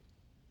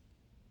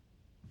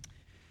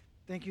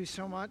Thank you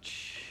so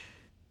much,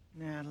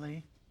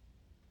 Natalie.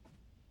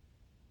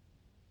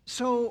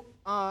 So,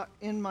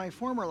 in my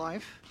former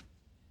life,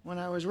 when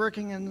I was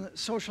working in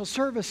social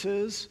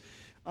services,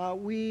 I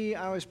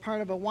was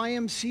part of a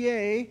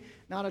YMCA,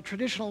 not a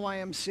traditional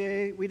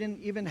YMCA. We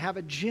didn't even have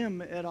a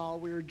gym at all.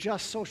 We were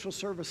just social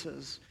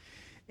services.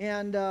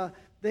 And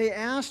they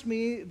asked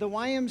me, the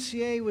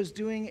YMCA was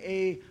doing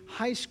a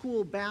high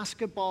school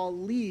basketball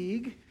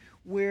league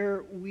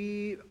where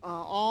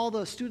all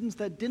the students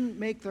that didn't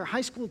make their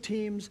high school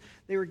teams,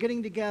 they were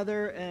getting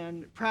together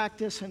and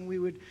practice, and we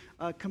would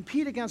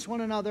compete against one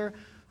another.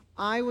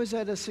 I was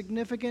at a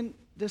significant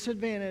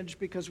disadvantage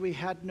because we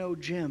had no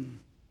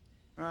gym.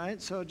 All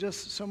right, so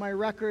my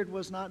record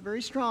was not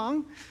very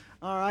strong.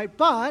 All right,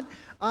 but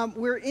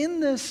we're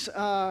in this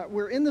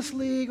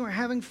league, we're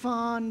having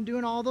fun,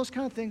 doing all those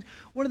kind of things.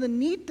 One of the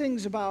neat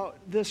things about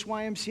this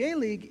YMCA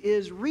league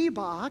is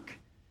Reebok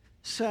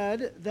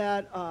said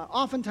that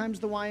oftentimes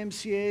the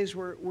YMCAs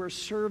were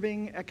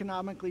serving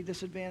economically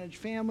disadvantaged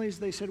families.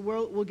 They said,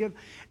 well, we'll give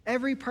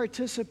every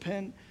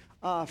participant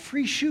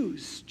free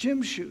shoes,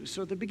 gym shoes.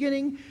 So at the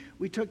beginning,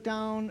 we took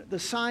down the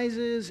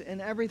sizes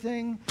and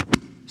everything.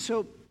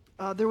 So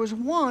there was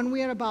we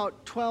had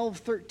about 12,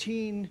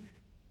 13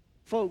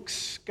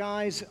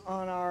 guys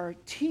on our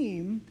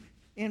team,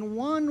 and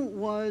one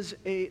was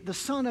the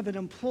son of an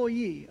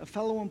employee, a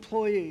fellow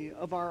employee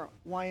of our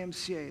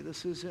YMCA.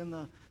 This is in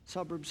the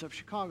suburbs of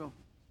Chicago.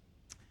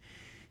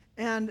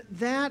 And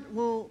that,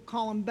 we'll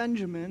call him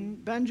Benjamin.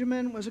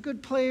 Benjamin was a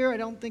good player. I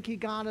don't think he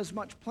got as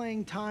much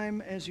playing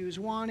time as he was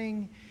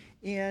wanting.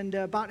 And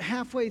about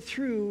halfway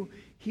through,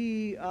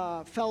 he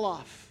fell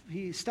off.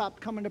 He stopped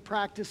coming to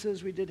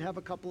practices. We did have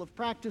a couple of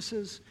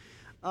practices,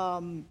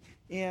 and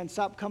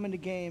stopped coming to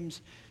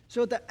games.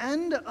 So at the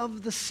end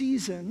of the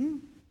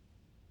season,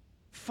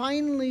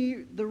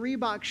 finally the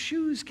Reebok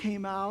shoes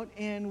came out,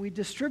 and we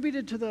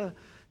distributed to the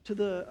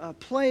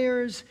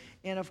players,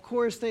 and of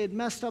course they had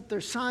messed up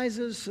their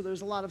sizes, so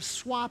there's a lot of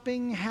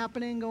swapping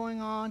going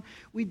on.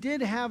 We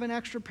did have an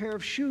extra pair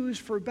of shoes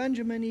for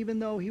Benjamin, even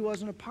though he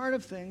wasn't a part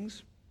of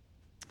things.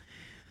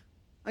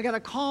 I got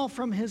a call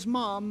from his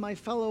mom, my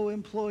fellow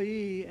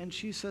employee, and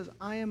she says,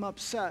 I am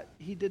upset.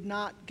 He did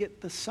not get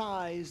the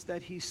size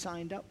that he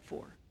signed up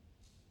for.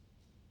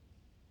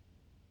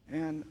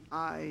 And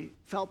I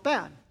felt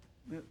bad.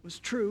 It was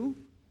true.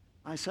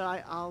 I said,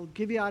 I'll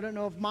give you, I don't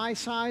know if my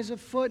size of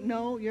foot,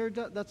 no,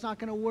 that's not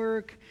going to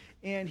work.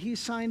 And he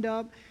signed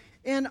up.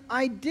 And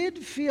I did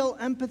feel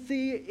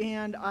empathy,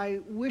 and I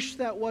wish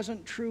that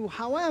wasn't true.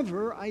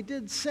 However, I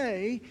did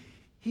say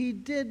he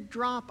did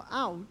drop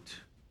out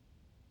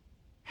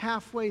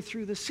halfway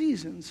through the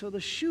season. So the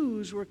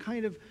shoes were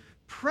kind of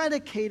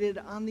predicated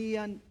on the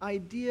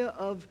idea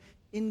of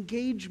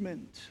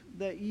engagement,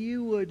 that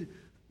you would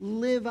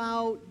live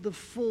out the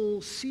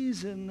full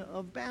season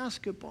of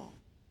basketball.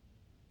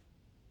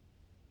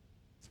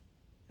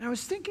 And I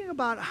was thinking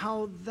about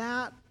how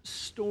that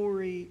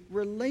story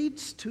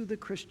relates to the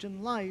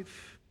Christian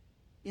life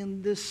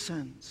in this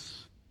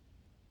sense.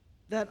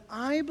 That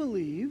I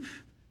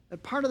believe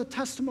that part of the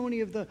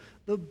testimony of the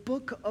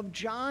book of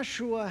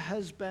Joshua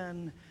has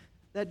been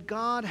that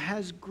God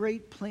has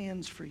great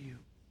plans for you.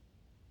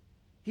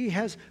 He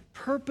has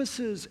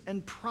purposes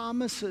and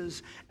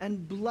promises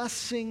and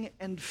blessing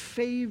and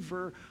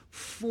favor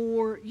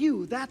for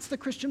you. That's the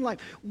Christian life.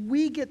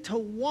 We get to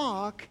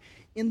walk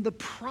in the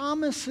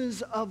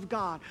promises of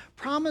God,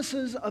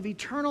 promises of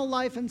eternal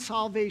life and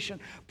salvation,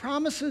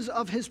 promises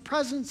of His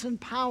presence and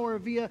power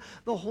via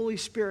the Holy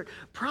Spirit,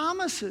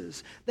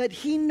 promises that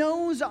He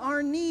knows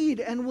our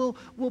need and will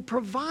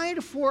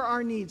provide for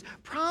our needs,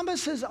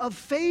 promises of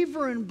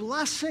favor and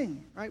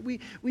blessing, right?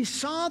 We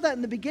saw that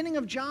in the beginning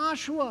of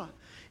Joshua.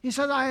 He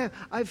said, I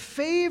have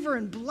favor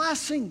and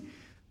blessing,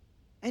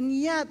 and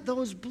yet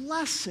those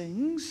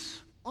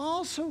blessings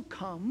also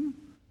come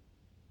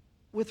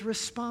with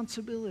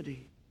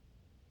responsibility.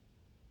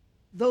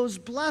 Those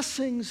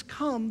blessings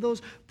come,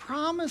 those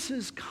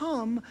promises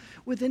come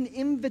with an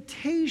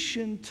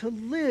invitation to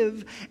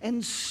live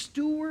and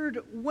steward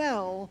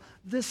well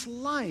this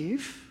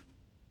life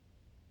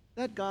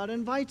that God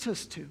invites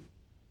us to.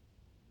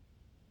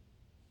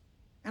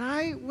 And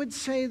I would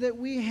say that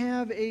we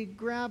have a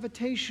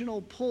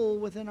gravitational pull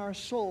within our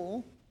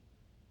soul,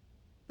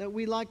 that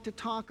we like to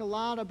talk a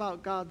lot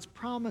about God's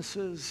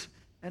promises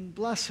and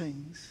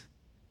blessings,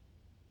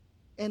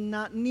 and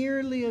not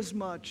nearly as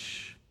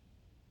much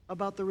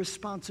about the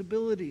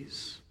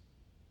responsibilities,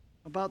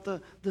 about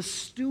the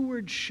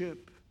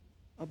stewardship,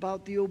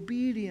 about the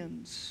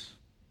obedience,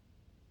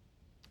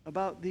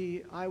 about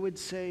the, I would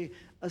say,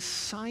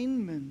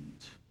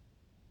 assignment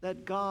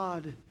that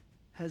God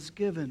has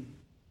given.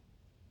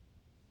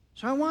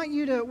 So I want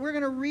we're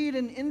going to read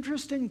an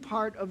interesting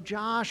part of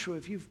Joshua.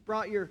 If you've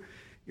brought your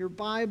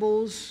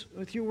Bibles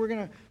with you, we're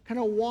going to kind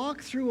of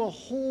walk through a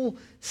whole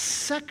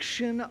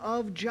section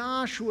of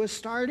Joshua,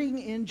 starting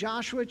in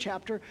Joshua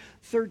chapter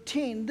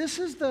 13. This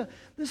is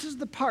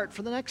the part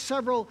for the next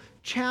several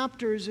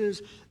chapters.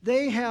 Is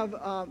they have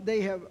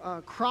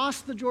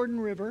crossed the Jordan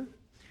River.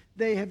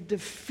 They have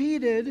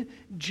defeated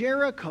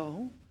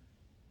Jericho.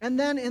 And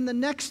then in the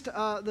next,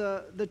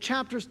 the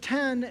chapters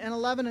 10 and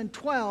 11 and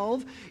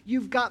 12,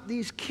 you've got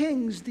these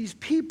kings, these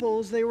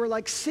peoples. They were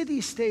like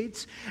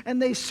city-states,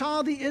 and they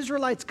saw the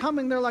Israelites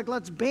coming. They're like,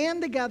 let's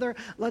band together.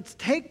 Let's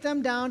take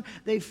them down.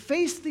 They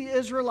faced the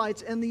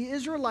Israelites, and the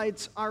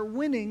Israelites are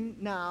winning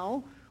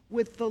now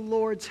with the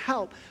Lord's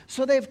help.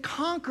 So they've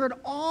conquered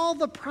all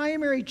the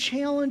primary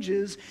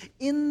challenges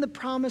in the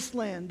promised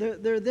land.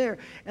 They're there,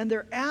 and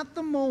they're at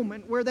the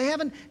moment where they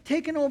haven't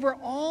taken over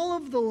all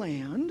of the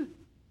land,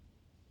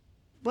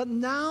 but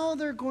now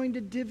they're going to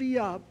divvy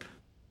up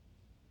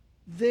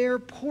their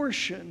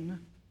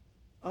portion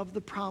of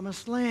the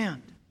promised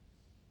land.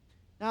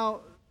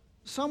 Now,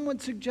 some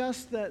would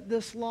suggest that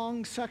this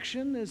long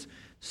section is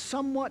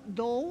somewhat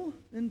dull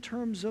in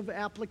terms of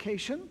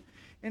application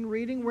and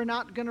reading. We're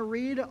not going to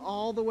read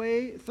all the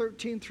way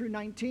 13 through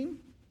 19.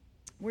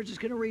 We're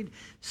just going to read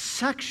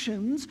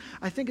sections.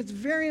 I think it's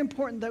very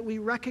important that we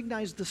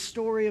recognize the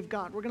story of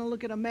God. We're going to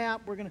look at a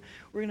map. We're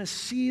going to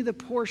see the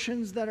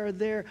portions that are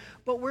there.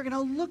 But we're going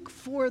to look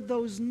for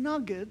those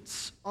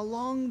nuggets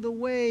along the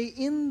way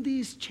in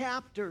these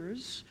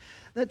chapters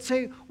that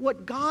say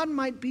what God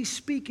might be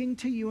speaking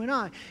to you and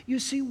I. You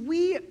see,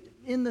 we,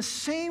 in the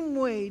same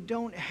way,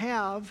 don't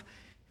have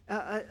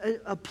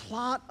a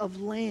plot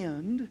of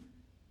land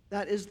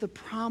that is the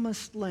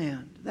promised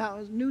land. That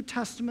was New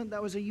Testament.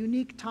 That was a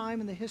unique time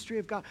in the history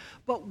of God.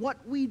 But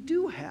what we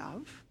do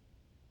have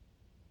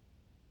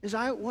is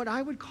what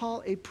I would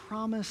call a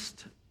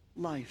promised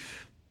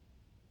life.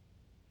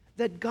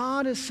 That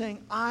God is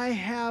saying, I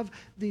have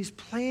these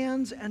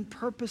plans and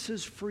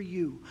purposes for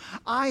you.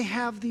 I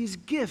have these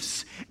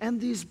gifts and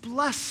these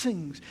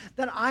blessings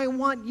that I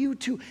want you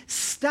to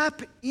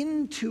step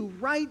into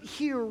right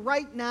here,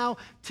 right now,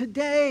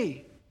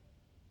 today.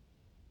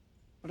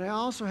 But I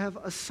also have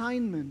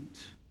assignment.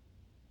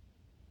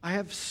 I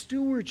have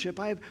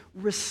stewardship. I have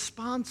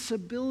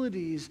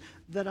responsibilities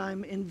that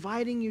I'm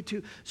inviting you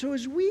to. So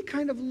as we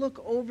kind of look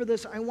over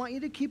this, I want you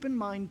to keep in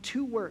mind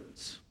two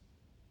words: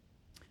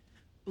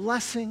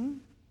 blessing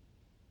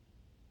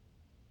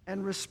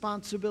and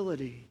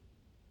responsibility.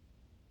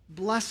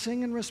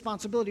 Blessing and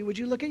responsibility. Would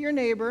you look at your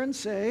neighbor and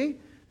say,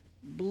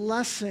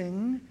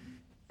 blessing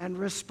and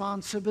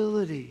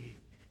responsibility?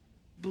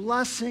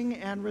 Blessing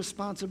and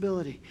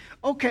responsibility.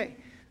 Okay.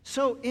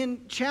 So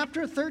in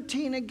chapter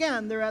 13,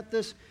 again, they're at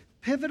this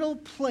pivotal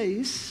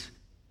place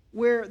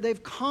where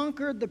they've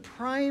conquered the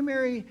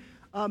primary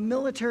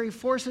military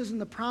forces in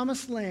the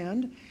promised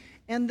land.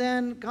 And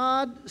then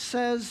God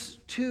says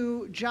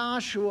to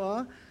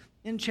Joshua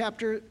in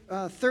chapter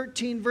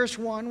 13, verse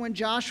 1, when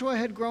Joshua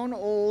had grown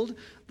old,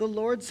 the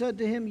Lord said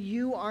to him,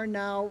 you are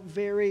now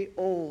very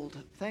old.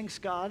 Thanks,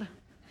 God.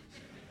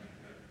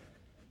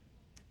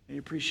 I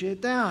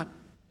appreciate that.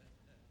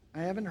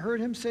 I haven't heard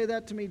him say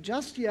that to me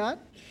just yet,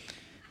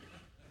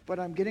 but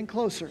I'm getting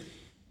closer.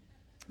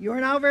 You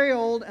are now very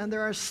old, and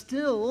there are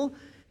still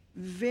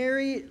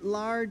very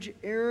large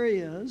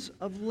areas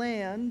of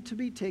land to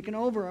be taken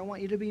over. I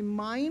want you to be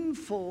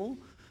mindful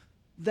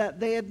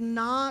that they had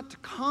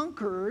not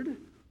conquered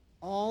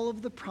all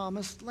of the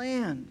promised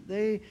land.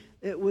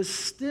 It was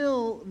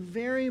still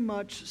very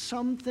much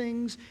some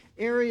things,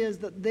 areas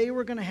that they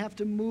were going to have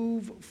to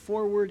move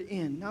forward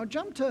in. Now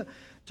jump to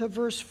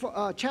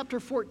chapter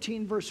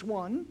 14, verse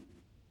 1.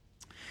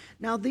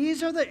 Now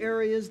these are the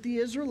areas the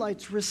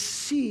Israelites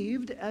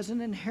received as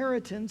an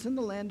inheritance in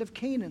the land of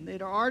Canaan.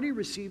 They'd already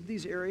received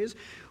these areas,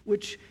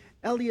 which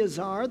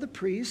Eleazar the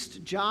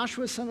priest,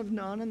 Joshua son of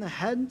Nun, and the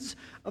heads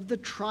of the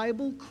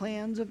tribal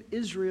clans of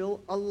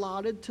Israel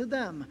allotted to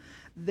them.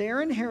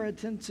 Their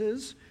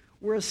inheritances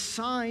were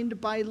assigned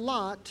by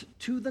lot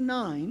to the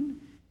 9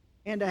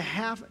 and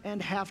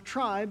half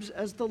tribes,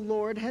 as the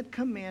Lord had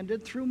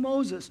commanded through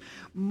Moses.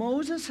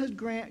 Moses had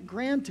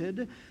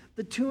granted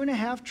the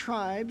 2.5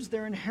 tribes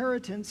their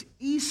inheritance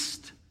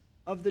east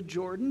of the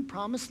Jordan.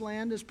 Promised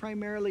land is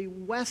primarily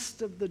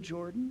west of the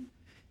Jordan,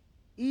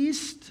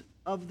 east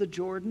of the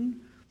Jordan,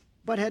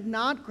 but had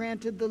not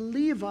granted the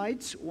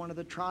Levites, one of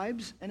the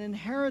tribes, an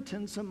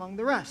inheritance among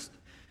the rest.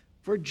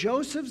 For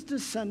Joseph's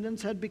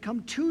descendants had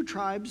become 2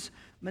 tribes,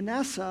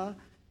 Manasseh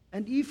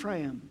and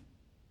Ephraim.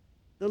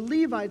 The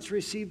Levites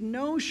received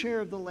no share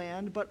of the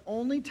land, but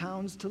only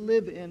towns to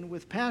live in,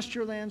 with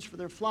pasture lands for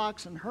their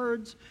flocks and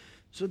herds.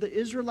 So the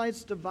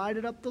Israelites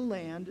divided up the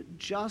land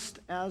just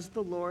as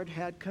the Lord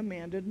had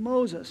commanded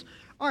Moses.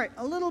 All right,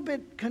 a little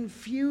bit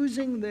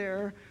confusing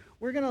there.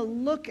 We're going to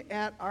look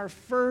at our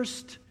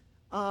first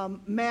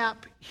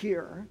map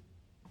here.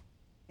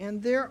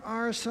 And there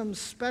are some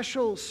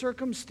special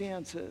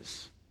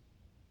circumstances.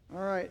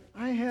 All right,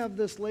 I have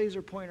this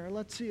laser pointer.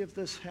 Let's see if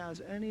this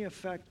has any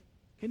effect.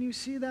 Can you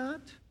see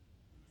that?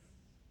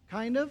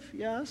 Kind of,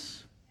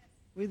 yes?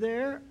 We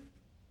there?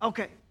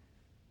 Okay.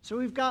 So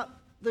we've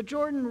got the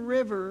Jordan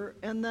River,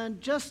 and then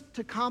just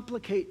to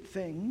complicate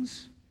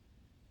things,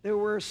 there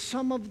were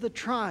some of the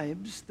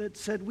tribes that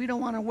said, we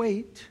don't want to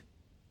wait.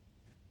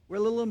 We're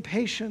a little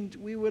impatient.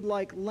 We would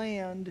like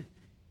land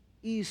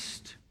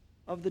east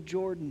of the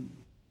Jordan.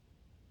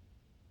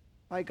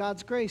 by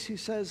God's grace, he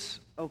says,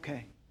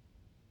 okay.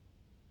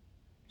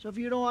 So if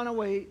you don't want to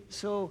wait,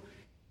 so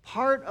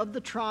part of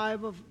the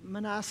tribe of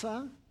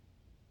Manasseh,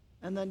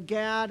 and then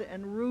Gad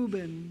and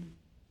Reuben,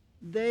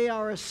 they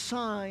are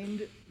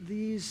assigned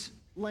these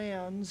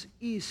lands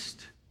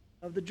east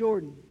of the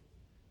Jordan.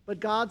 But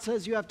God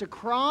says you have to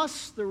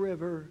cross the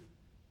river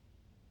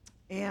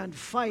and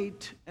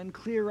fight and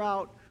clear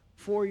out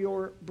for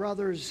your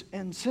brothers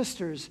and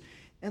sisters.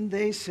 And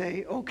they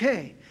say,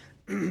 okay.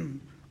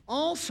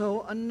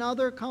 Also,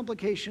 another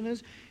complication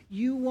is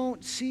you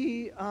won't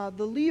see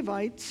the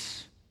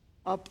Levites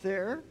up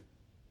there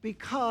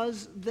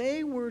because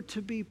they were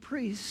to be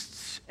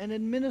priests and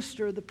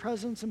administer the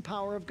presence and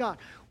power of God.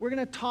 We're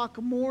going to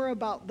talk more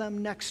about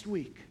them next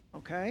week,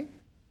 okay?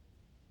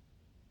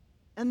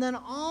 And then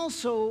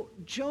also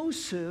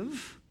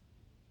Joseph,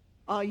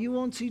 you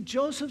won't see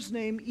Joseph's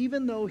name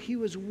even though he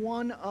was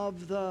one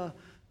of the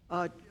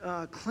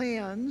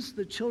clans,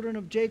 the children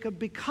of Jacob,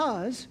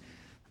 because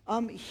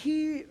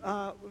he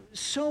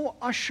so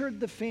ushered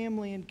the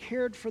family and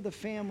cared for the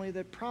family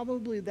that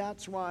probably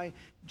that's why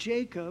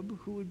Jacob,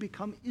 who would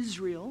become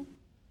Israel,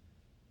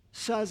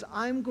 says,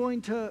 I'm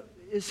going to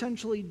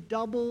essentially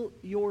double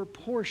your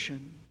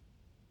portion.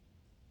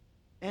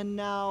 And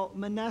now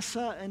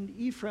Manasseh and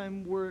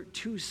Ephraim were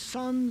two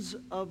sons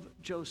of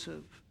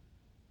Joseph.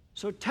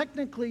 So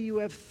technically you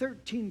have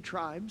 13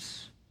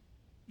 tribes.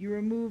 You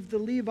remove the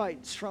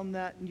Levites from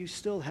that and you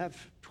still have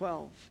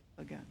 12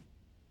 again.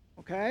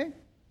 Okay?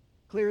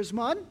 Clear as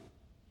mud?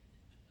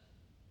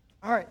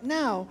 All right,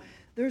 now,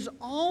 there's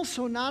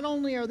also, not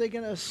only are they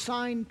going to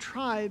assign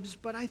tribes,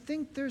 but I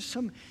think there's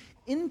some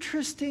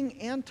interesting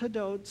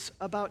anecdotes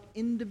about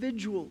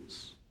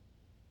individuals.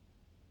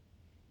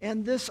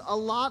 And this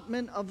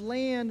allotment of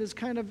land is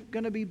kind of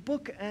going to be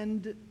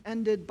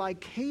bookended by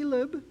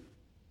Caleb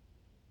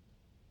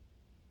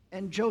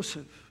and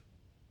Joseph.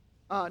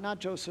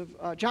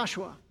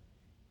 Joshua.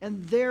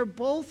 And they're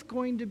both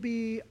going to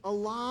be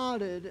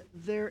allotted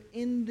their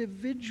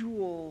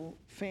individual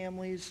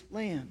families'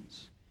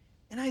 lands.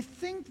 And I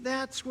think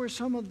that's where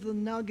some of the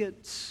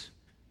nuggets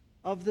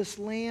of this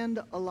land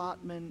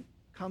allotment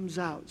comes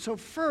out. So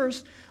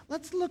first,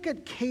 let's look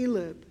at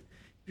Caleb.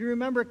 If you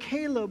remember,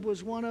 Caleb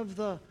was one of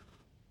the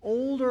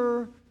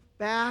older,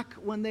 back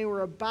when they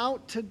were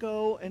about to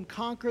go and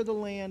conquer the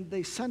land,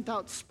 they sent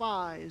out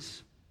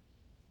spies.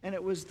 And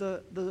it was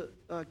the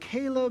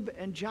Caleb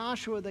and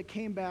Joshua that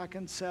came back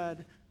and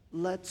said,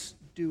 let's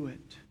do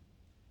it.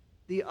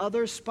 The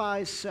other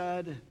spies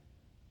said,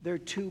 they're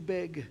too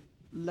big.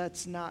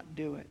 Let's not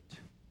do it.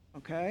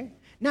 Okay?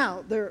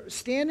 Now, they're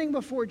standing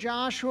before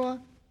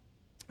Joshua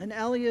and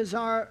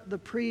Eleazar the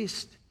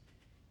priest.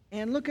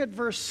 And look at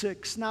verse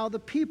 6. Now the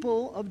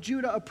people of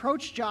Judah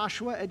approached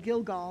Joshua at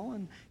Gilgal,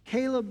 and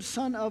Caleb,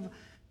 son of,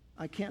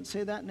 I can't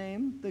say that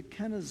name, the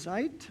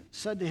Kenizzite,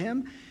 said to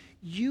him,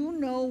 you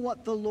know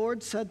what the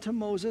Lord said to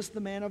Moses, the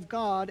man of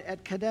God,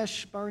 at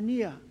Kadesh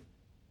Barnea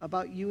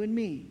about you and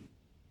me.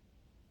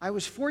 I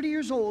was 40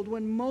 years old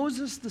when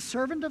Moses, the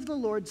servant of the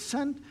Lord,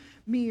 sent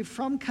me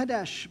from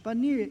Kadesh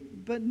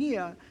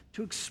Barnea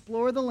to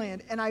explore the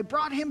land, and I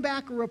brought him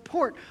back a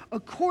report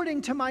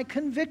according to my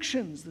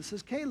convictions. This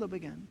is Caleb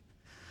again.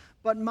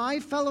 But my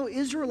fellow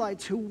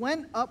Israelites who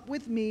went up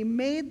with me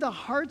made the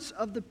hearts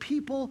of the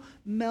people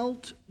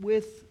melt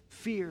with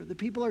fear. The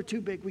people are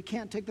too big. We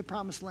can't take the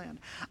promised land.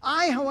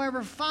 I,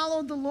 however,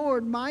 followed the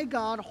Lord my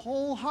God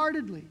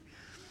wholeheartedly.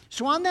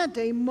 So on that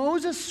day,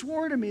 Moses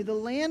swore to me, the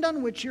land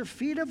on which your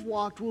feet have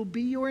walked will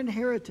be your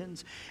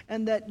inheritance,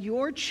 and that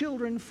your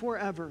children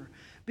forever,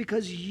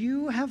 because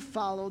you have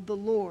followed the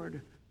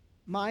Lord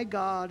my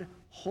God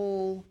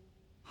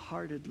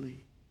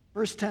wholeheartedly.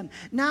 Verse 10,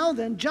 now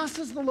then, just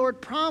as the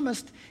Lord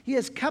promised, he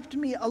has kept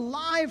me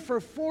alive for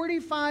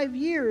 45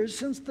 years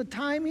since the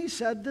time he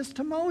said this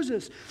to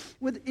Moses,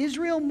 with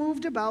Israel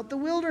moved about the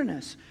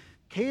wilderness.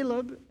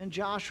 Caleb and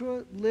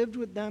Joshua lived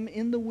with them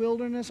in the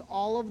wilderness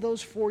all of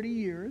those 40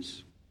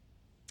 years.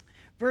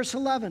 Verse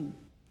 11,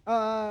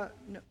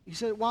 he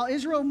said, while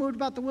Israel moved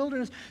about the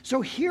wilderness,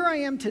 so here I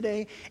am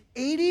today,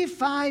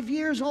 85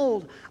 years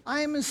old.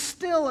 I am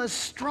still as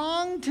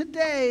strong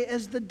today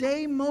as the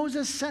day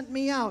Moses sent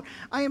me out.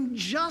 I am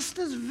just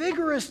as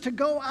vigorous to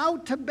go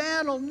out to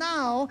battle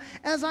now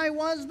as I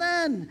was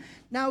then.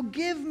 Now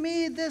give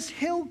me this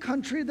hill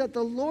country that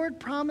the Lord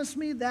promised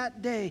me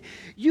that day.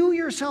 You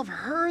yourself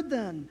heard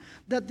then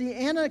that the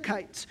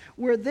Anakites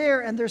were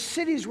there and their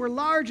cities were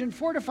large and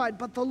fortified.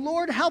 But the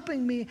Lord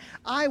helping me,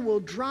 I will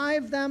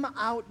drive them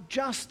out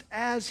just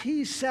as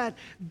he said.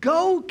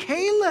 Go,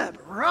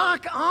 Caleb,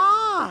 rock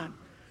on.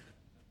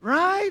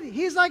 Right?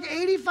 He's like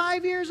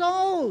 85 years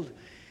old.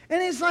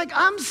 And he's like,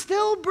 I'm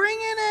still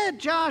bringing it,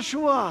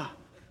 Joshua.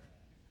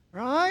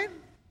 Right?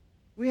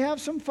 We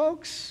have some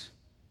folks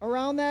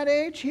around that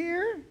age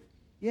here?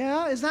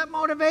 Yeah, is that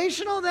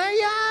motivational there?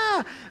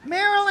 Yeah,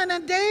 Marilyn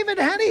and David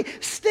Henny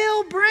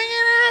still bringing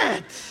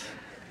it.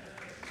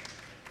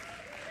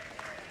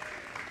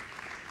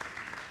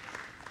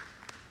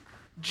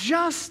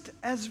 just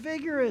as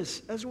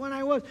vigorous as when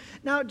I was.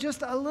 Now,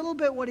 just a little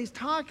bit what he's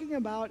talking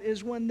about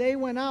is when they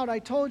went out, I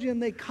told you,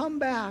 and they come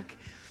back,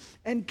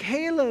 and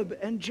Caleb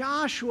and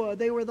Joshua,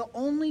 they were the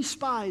only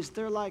spies.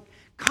 They're like,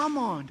 come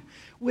on.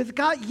 With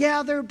God,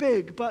 yeah, they're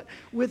big, but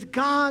with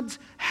God's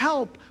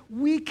help,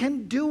 we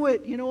can do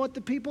it. You know what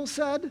the people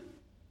said?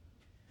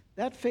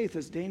 That faith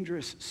is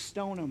dangerous.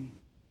 Stone them.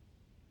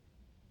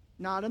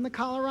 Not in the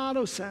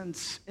Colorado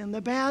sense, in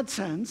the bad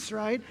sense,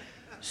 right?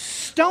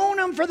 Stone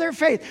them for their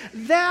faith.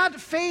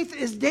 That faith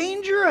is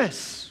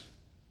dangerous.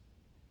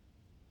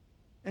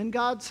 And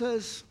God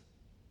says,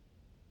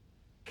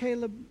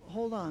 Caleb,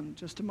 hold on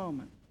just a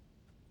moment.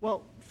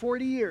 Well,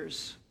 40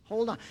 years.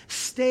 Hold on.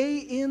 Stay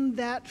in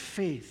that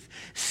faith.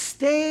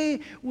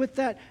 Stay with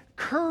that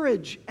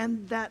courage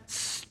and that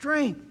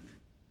strength.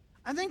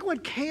 I think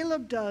what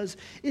Caleb does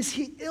is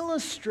he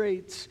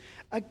illustrates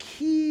a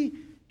key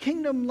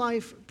kingdom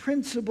life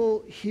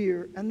principle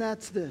here, and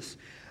that's this.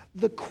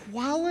 The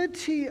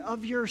quality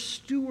of your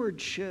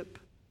stewardship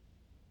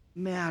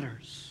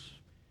matters.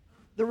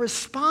 The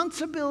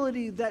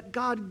responsibility that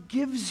God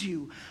gives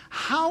you,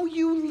 how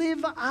you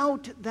live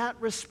out that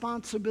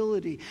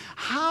responsibility,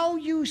 how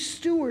you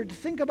steward,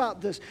 think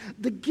about this,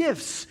 the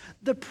gifts,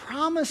 the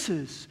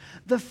promises,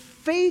 the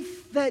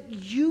faith that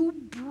you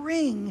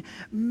bring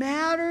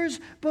matters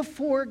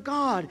before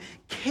God.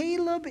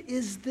 Caleb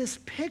is this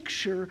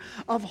picture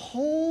of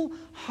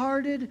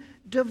wholehearted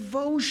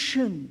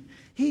devotion.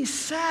 He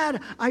said,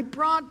 I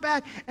brought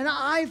back and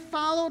I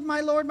followed my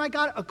Lord, my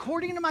God,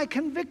 according to my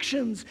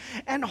convictions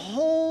and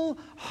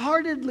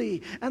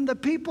wholeheartedly. And the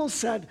people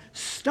said,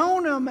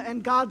 stone him.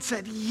 And God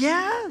said,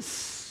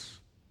 yes,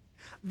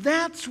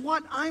 that's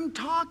what I'm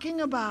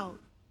talking about.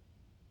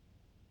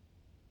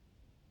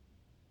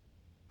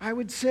 I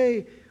would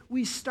say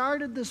we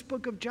started this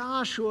book of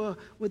Joshua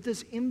with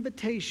this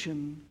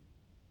invitation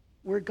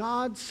where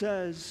God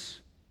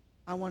says,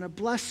 I want to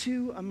bless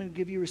you. I'm going to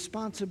give you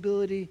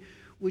responsibility.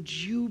 Would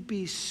you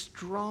be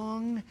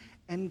strong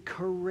and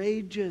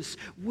courageous?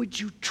 Would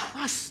you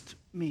trust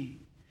me?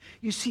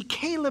 You see,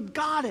 Caleb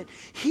got it.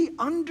 He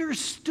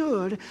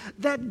understood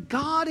that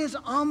God is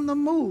on the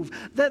move,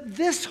 that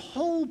this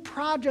whole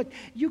project,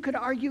 you could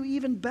argue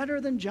even better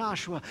than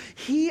Joshua,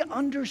 he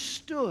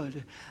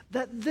understood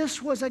that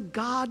this was a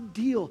God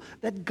deal,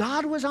 that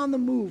God was on the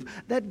move,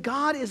 that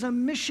God is a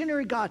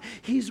missionary God.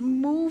 He's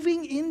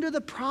moving into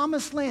the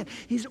promised land.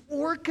 He's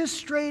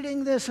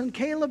orchestrating this. And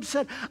Caleb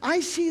said,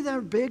 I see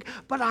they're big,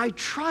 but I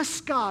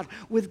trust God.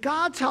 With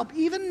God's help,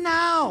 even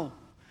now,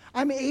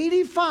 I'm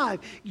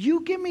 85.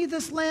 You give me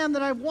this land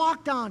that I've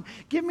walked on.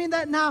 Give me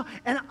that now.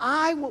 And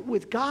I will,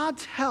 with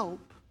God's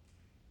help,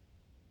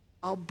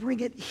 I'll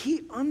bring it.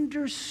 He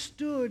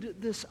understood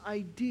this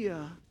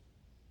idea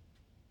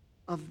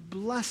of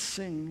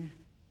blessing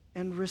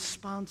and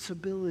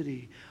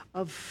responsibility,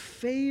 of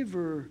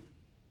favor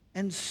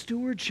and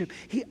stewardship.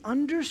 He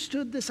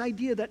understood this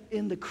idea that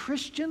in the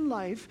Christian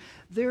life,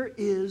 there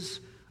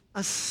is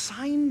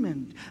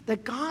assignment,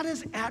 that God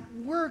is at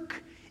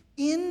work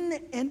in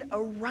and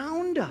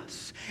around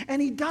us.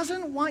 And he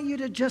doesn't want you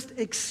to just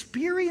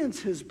experience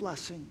his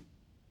blessing.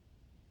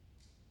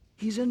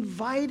 He's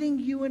inviting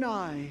you and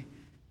I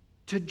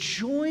to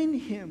join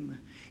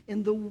him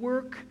in the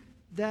work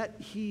that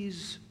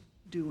he's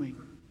doing.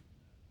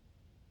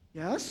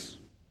 Yes?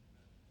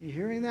 You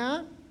hearing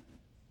that?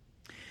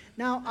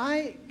 Now,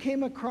 I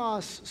came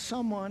across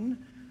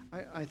someone,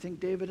 I think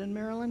David and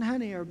Marilyn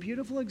Henney are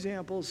beautiful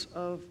examples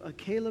of a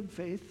Caleb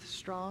faith,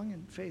 strong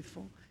and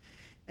faithful.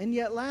 And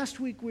yet last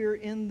week we were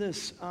in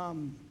this,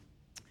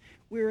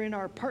 we were in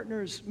our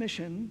partners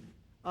mission.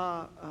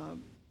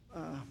 I'm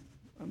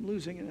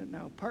losing it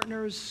now.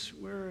 Partners,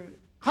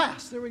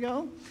 class, there we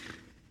go.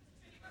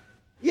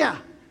 Yeah.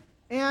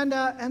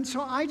 And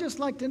so I just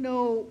like to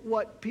know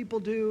what people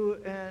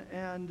do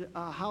and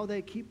how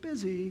they keep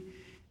busy.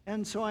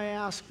 And so I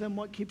asked them,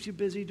 what keeps you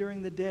busy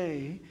during the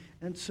day?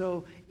 And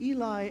so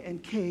Eli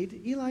and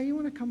Kate, Eli, you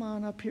want to come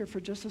on up here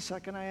for just a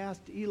second? I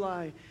asked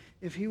Eli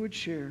if he would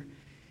share.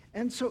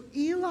 And so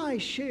Eli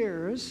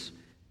shares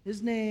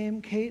his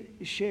name, Kate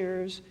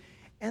shares,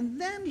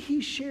 and then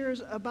he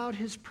shares about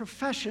his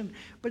profession,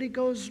 but he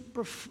goes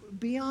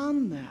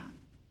beyond that.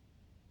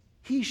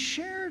 He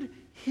shared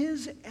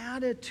his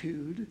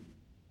attitude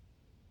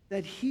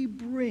that he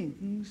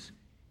brings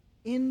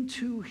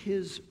into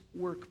his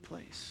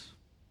workplace.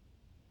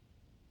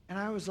 And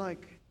I was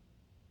like,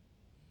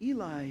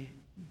 Eli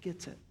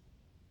gets it.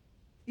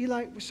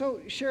 Eli, so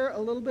share a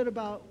little bit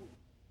about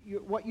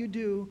what you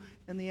do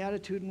and the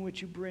attitude in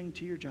which you bring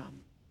to your job.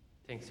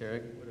 Thanks,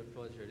 Eric. What a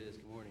pleasure it is.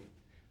 Good morning.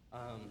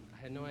 I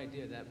had no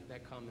idea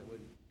that comment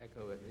would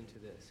echo it into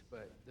this,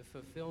 but the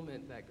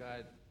fulfillment that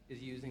God is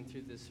using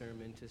through this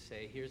sermon to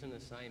say, here's an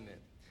assignment.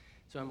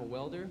 So I'm a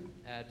welder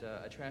at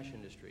a trash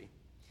industry,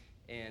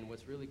 and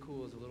what's really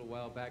cool is a little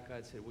while back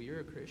God said, well,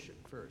 you're a Christian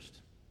first.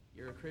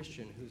 You're a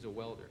Christian who's a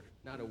welder,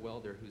 not a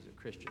welder who's a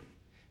Christian.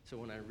 So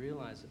when I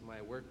realized that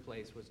my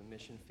workplace was a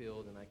mission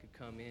field and I could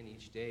come in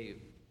each day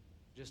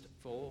just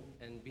full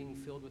and being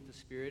filled with the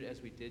Spirit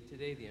as we did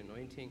today, the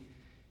anointing,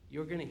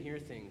 you're going to hear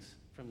things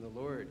from the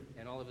Lord,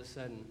 and all of a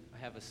sudden, I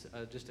have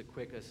just a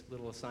quick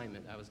little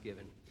assignment I was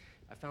given.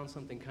 I found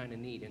something kind of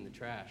neat in the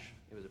trash.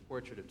 It was a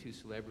portrait of two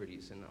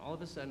celebrities, and all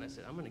of a sudden I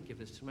said, I'm going to give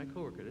this to my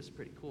coworker. This is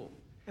pretty cool.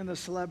 And the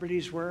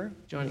celebrities were?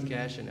 Johnny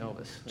Cash and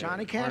Elvis.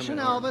 Johnny Cash and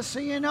Elvis. So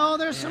you know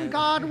there's some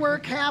God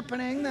work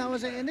happening. That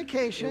was an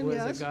indication,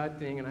 yes. It was a God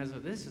thing, and I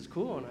said, this is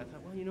cool. And I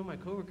thought, well, my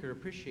coworker would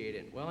appreciate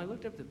it. Well, I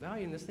looked up the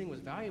value, and this thing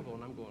was valuable,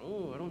 and I'm going,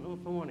 I don't know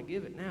if I want to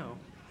give it now.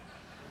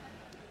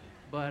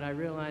 But I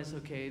realized,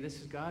 okay, this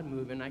is God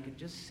moving. I could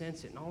just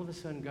sense it, and all of a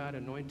sudden God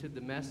anointed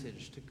the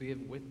message to give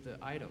with the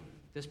item.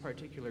 This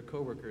particular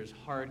coworker is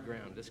hard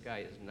ground. This guy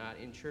is not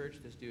in church.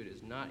 This dude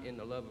is not in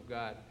the love of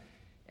God.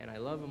 And I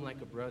love him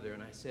like a brother.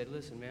 And I said,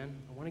 listen, man,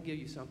 I want to give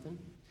you something.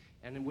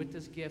 And then with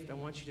this gift, I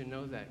want you to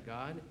know that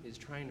God is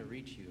trying to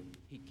reach you.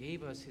 He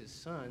gave us his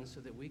son so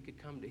that we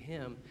could come to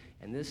him.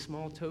 And this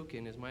small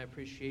token is my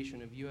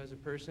appreciation of you as a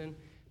person.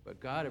 But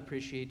God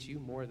appreciates you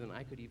more than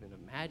I could even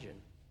imagine.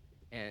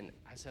 And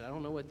I said, I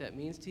don't know what that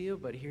means to you,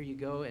 but here you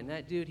go. And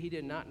that dude, he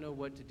did not know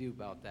what to do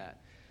about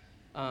that.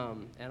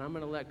 And I'm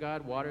going to let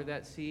God water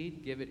that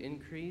seed, give it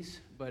increase.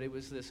 But it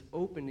was this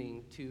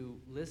opening to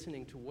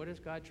listening to what is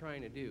God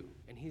trying to do.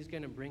 And he's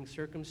going to bring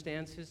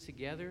circumstances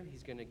together.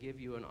 He's going to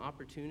give you an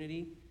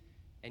opportunity.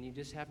 And you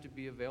just have to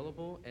be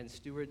available and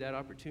steward that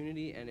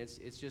opportunity. And it's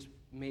just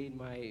made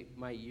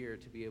my year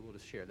to be able to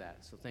share that.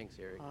 So thanks,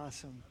 Eric.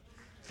 Awesome.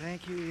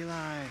 Thank you,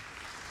 Eli.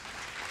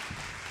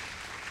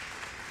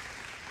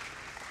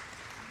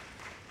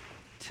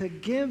 To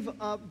give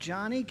up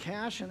Johnny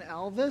Cash and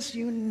Elvis,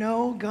 you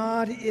know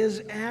God is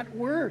at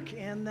work.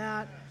 And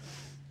that,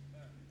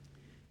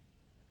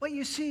 but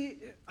you see,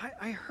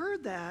 I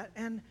heard that,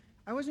 and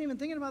I wasn't even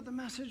thinking about the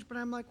message, but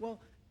I'm like,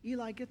 well,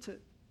 Eli gets it.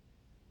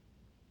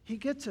 He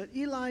gets it.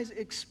 Eli's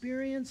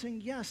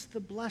experiencing, yes,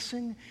 the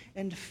blessing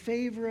and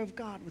favor of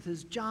God with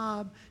his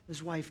job,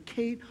 his wife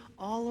Kate,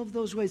 all of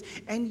those ways.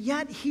 And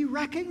yet he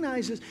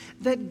recognizes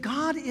that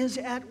God is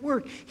at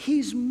work.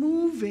 He's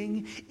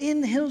moving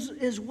in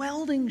his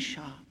welding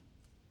shop.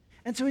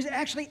 And so he's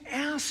actually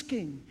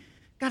asking,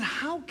 God,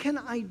 how can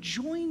I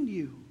join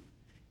you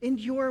in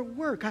your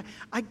work?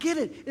 I get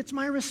it. It's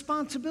my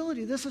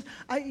responsibility.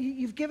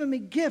 You've given me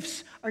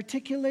gifts,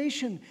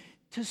 articulation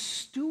to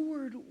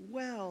steward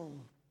well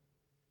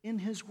in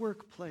his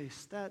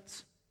workplace.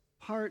 That's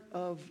part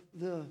of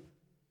the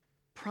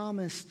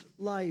promised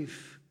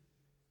life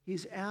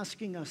he's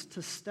asking us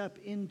to step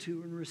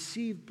into and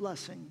receive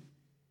blessing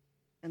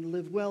and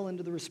live well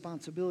into the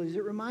responsibilities.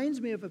 It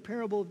reminds me of a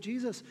parable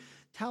Jesus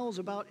tells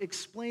about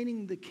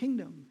explaining the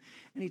kingdom.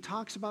 And he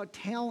talks about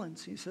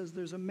talents. He says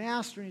there's a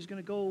master and he's going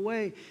to go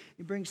away.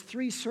 He brings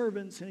 3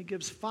 servants and he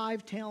gives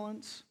 5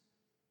 talents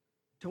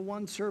to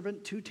one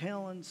servant, 2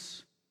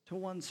 talents to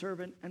one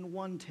servant, and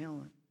 1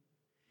 talent.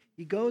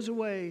 He goes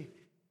away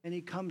and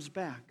he comes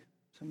back.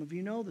 Some of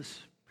you know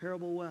this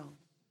parable well.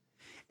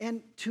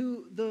 And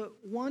to the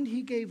one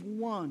he gave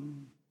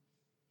 1,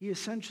 he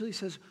essentially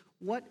says,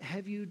 what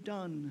have you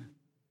done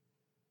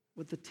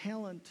with the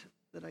talent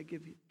that I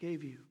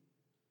gave you?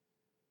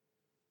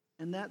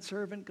 And that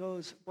servant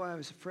goes, boy, I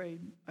was afraid.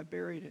 I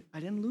buried it. I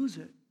didn't lose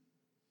it,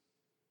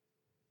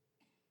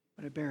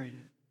 but I buried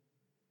it.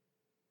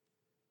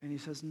 And he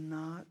says,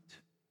 not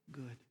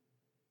good.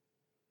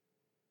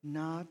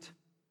 Not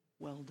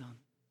well done.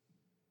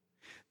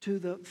 To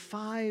the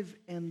 5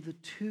 and the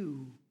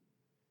 2,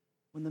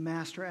 when the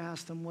master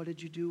asked them, what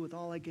did you do with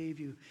all I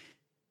gave you?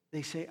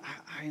 They say,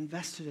 I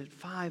invested it.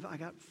 5, I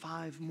got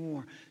 5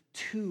 more.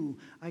 2,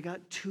 I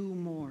got 2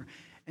 more.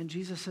 And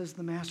Jesus says,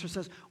 the master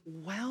says,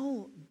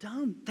 well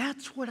done.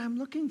 That's what I'm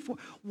looking for.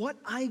 What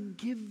I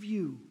give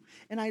you.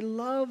 And I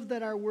love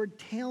that our word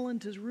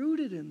talent is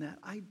rooted in that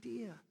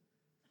idea.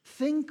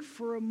 Think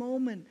for a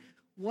moment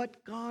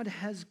what God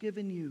has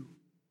given you.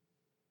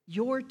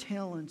 Your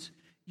talents,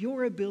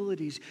 your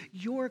abilities,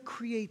 your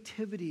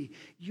creativity,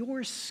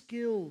 your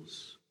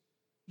skills,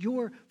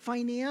 your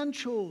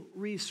financial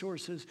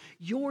resources,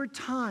 your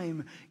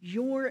time,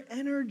 your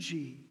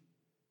energy.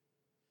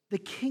 The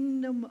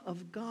kingdom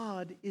of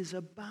God is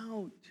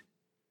about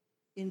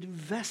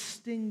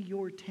investing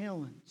your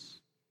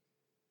talents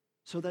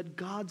so that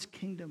God's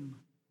kingdom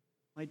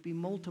might be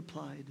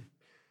multiplied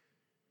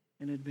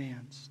and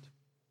advanced.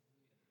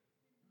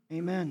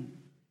 Amen.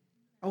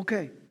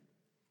 Okay.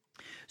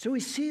 So we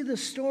see the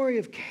story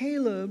of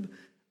Caleb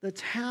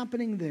that's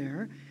happening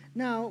there.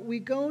 Now we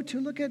go to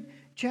look at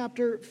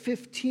chapter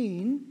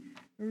 15.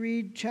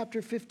 Read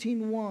chapter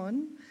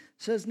 15:1. It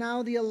says,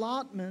 now the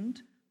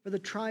allotment for the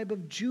tribe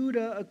of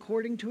Judah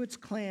according to its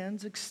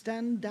clans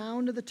extend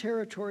down to the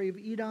territory of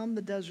Edom,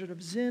 the desert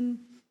of Zin,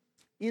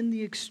 in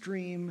the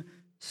extreme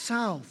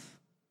south.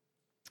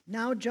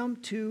 Now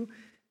jump to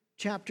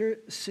chapter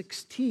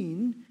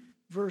 16,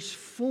 verse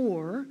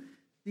 4,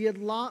 the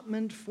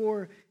allotment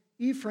for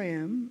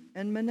Ephraim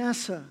and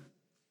Manasseh.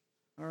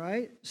 All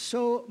right?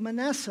 So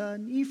Manasseh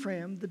and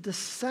Ephraim, the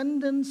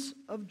descendants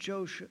of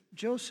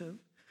Joseph,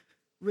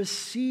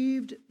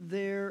 received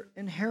their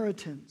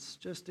inheritance.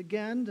 Just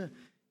again, to make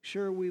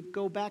sure we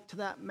go back to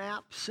that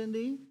map,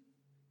 Cindy.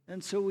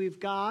 And so we've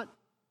got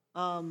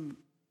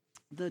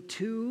the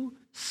two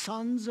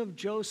sons of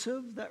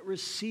Joseph that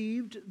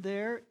received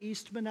their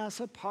East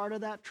Manasseh, part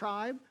of that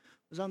tribe,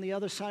 was on the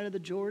other side of the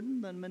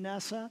Jordan, then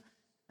Manasseh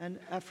and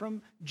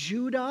Ephraim.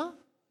 Judah,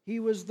 he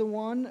was the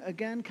one,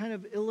 again, kind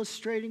of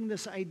illustrating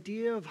this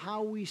idea of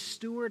how we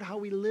steward, how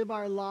we live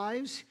our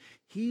lives.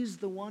 He's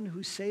the one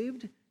who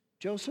saved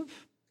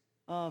Joseph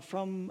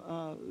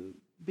from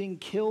being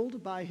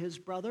killed by his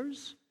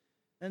brothers.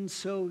 And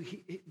so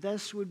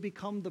this would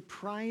become the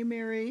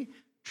primary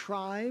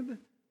tribe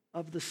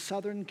of the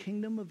southern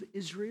kingdom of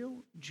Israel,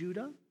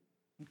 Judah.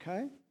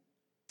 Okay?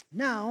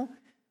 Now,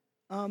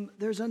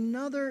 there's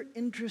another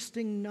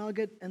interesting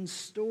nugget and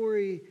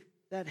story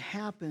that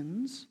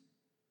happens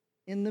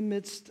in the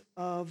midst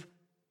of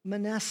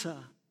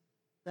Manasseh,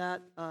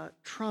 that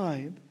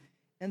tribe.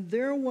 And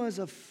there was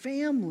a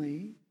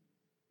family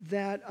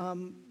that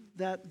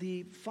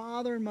the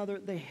father and mother,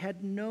 they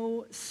had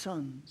no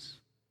sons.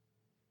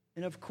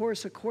 And of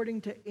course,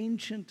 according to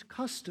ancient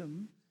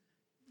custom,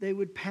 they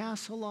would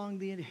pass along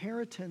the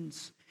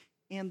inheritance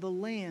and the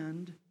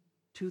land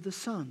to the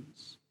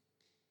sons.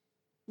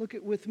 Look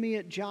with me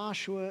at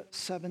Joshua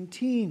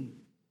 17,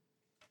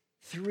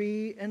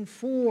 3 and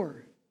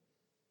 4.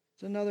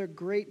 It's another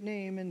great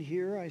name in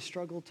here, I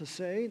struggle to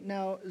say.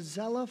 Now,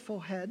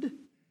 Zelophehad,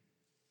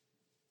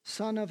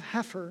 son of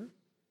Hepher,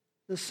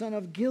 the son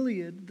of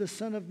Gilead, the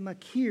son of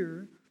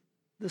Machir,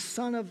 the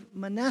son of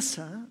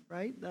Manasseh,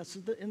 right? That's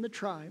in the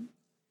tribe,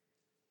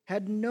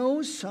 had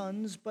no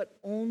sons but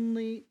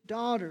only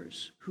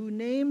daughters, whose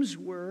names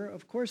were,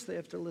 of course they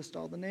have to list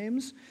all the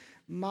names,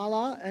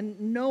 Mahlah and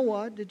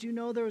Noah. Did you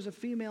know there was a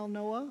female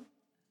Noah?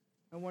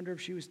 I wonder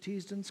if she was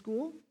teased in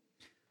school.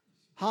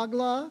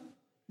 Hoglah,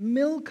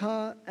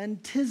 Milcah,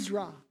 and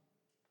Tisra.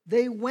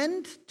 They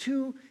went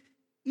to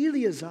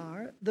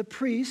Eleazar, the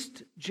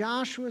priest,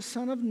 Joshua,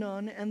 son of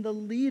Nun, and the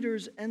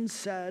leaders and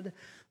said,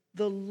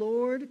 "The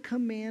Lord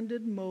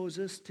commanded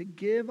Moses to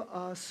give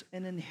us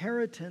an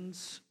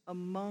inheritance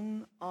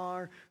among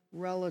our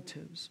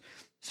relatives."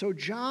 So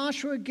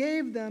Joshua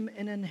gave them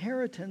an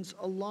inheritance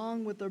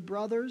along with the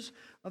brothers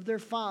of their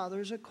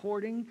fathers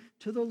according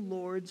to the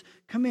Lord's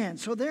command.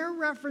 So they're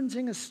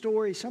referencing a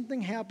story.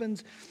 Something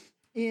happens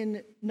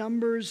in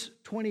Numbers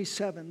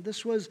 27.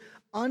 This was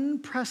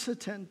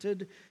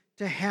unprecedented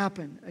to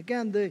happen.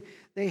 Again,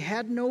 they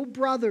had no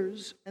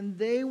brothers, and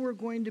they were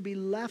going to be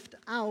left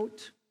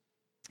out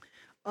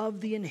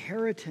of the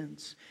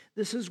inheritance.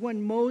 This is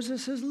when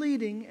Moses is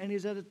leading, and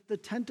he's at the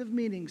tent of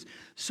meetings.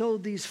 So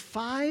these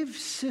 5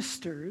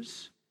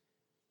 sisters,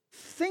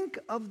 think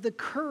of the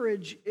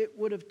courage it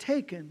would have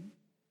taken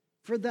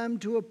for them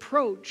to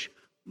approach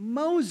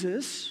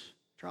Moses,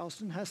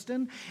 Charleston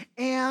Heston,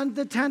 and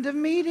the tent of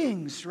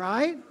meetings,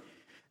 right?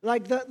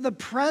 Like the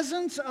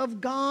presence of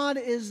God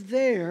is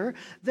there.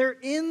 They're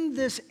in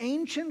this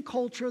ancient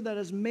culture that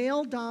is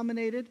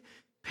male-dominated,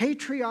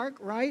 patriarch,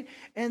 right?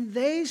 And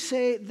they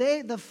say,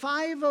 the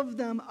 5 of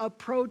them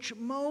approach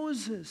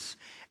Moses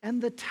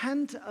and the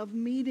tent of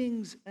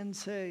meetings and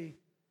say,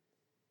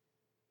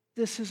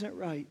 "This isn't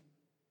right.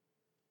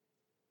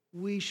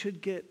 We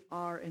should get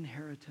our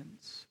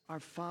inheritance,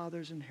 our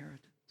father's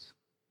inheritance."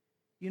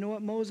 You know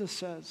what Moses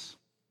says?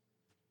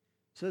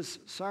 He says,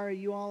 "Sorry,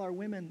 you all are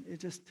women.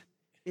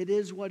 It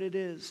is what it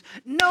is."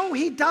 No,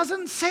 he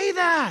doesn't say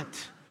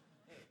that.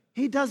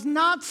 He does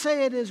not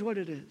say it is what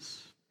it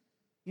is.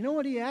 You know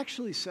what he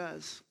actually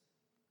says?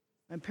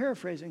 I'm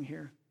paraphrasing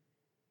here.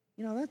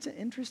 You know, that's an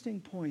interesting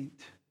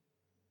point.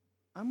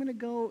 I'm going to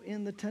go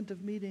in the tent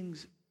of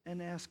meetings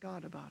and ask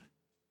God about it.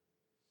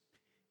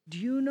 Do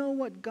you know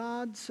what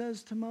God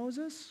says to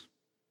Moses?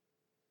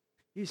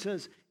 He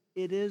says,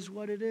 "It is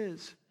what it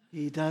is."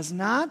 He does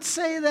not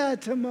say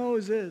that to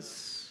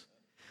Moses.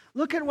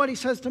 Look at what he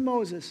says to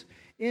Moses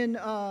in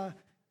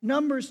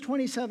Numbers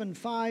 27,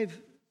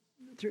 5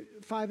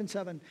 and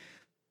 7.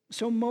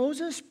 So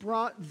Moses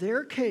brought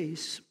their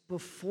case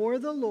before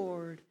the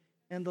Lord,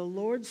 and the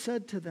Lord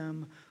said to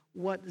them,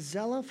 "What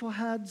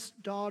Zelophehad's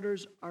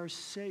daughters are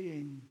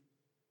saying,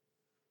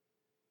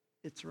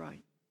 it's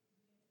right.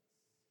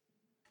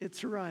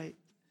 It's right.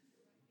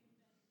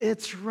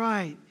 It's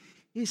right."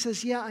 He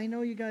says, "Yeah, I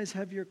know you guys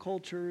have your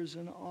cultures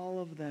and all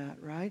of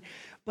that, right?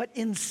 But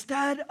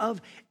instead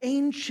of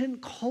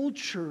ancient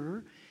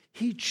culture,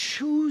 he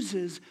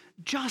chooses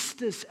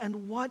justice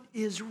and what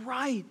is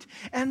right."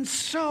 And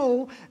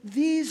so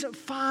these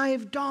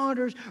 5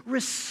 daughters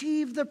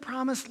receive the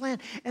promised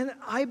land. And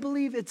I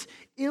believe it's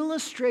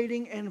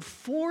illustrating and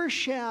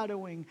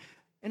foreshadowing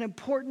an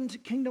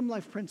important kingdom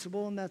life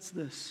principle, and that's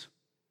this.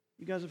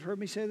 You guys have heard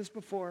me say this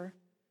before.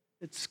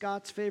 It's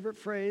Scott's favorite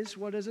phrase.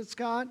 What is it,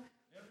 Scott?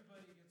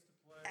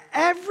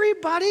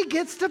 Everybody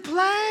gets to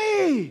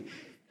play.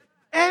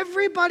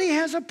 Everybody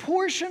has a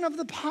portion of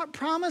the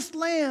promised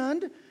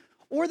land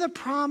or the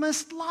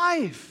promised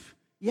life.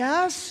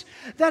 Yes?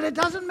 That it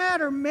doesn't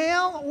matter,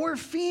 male or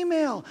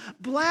female,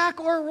 black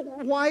or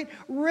white,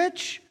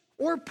 rich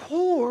or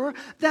poor,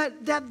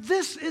 that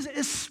this is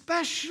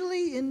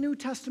especially in New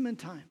Testament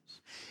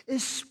times.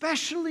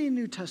 Especially in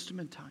New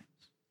Testament times.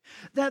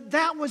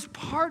 That was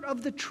part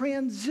of the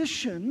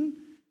transition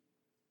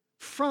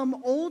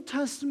from Old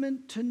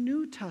Testament to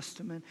New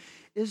Testament,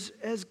 is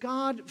as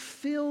God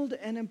filled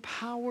and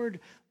empowered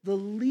the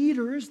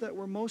leaders that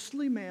were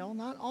mostly male,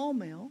 not all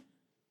male,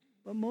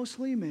 but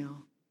mostly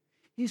male.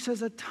 He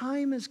says a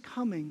time is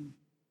coming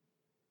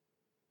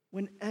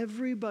when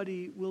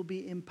everybody will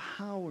be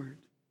empowered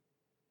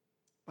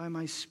by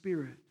my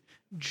Spirit.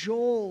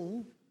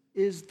 Joel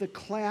is the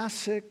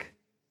classic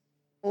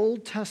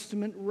Old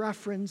Testament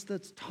reference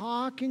that's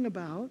talking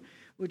about,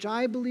 which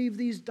I believe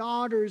these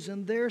daughters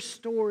and their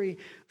story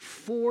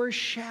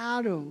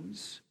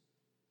foreshadows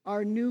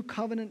our new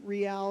covenant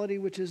reality,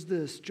 which is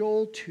this,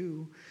 Joel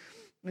 2.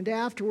 And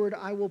afterward,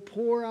 I will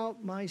pour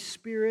out my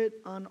Spirit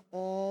on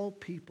all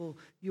people.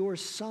 Your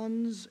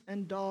sons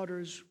and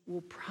daughters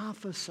will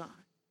prophesy.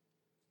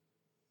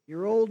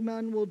 Your old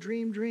men will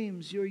dream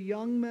dreams. Your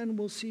young men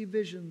will see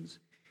visions.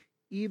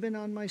 Even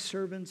on my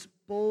servants,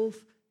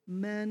 both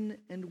men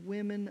and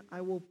women, I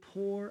will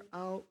pour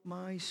out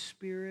my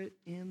Spirit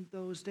in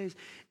those days.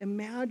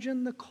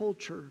 Imagine the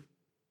culture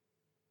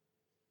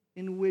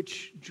in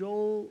which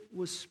Joel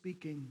was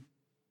speaking.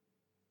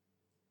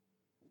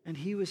 And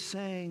he was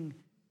saying,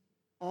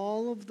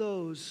 all of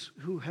those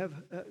who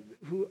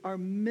are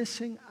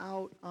missing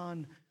out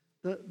on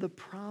the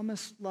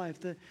promised life,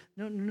 the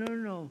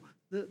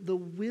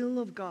will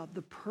of God,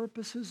 the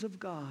purposes of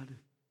God,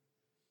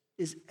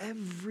 is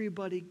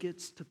everybody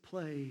gets to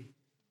play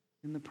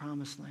in the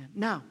promised land.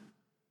 Now,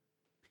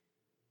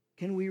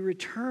 can we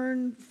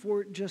return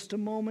for just a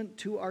moment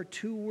to our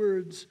two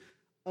words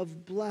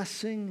of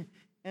blessing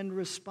and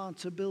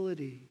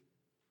responsibility?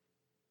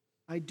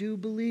 I do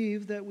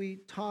believe that we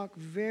talk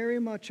very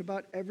much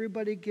about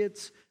everybody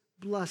gets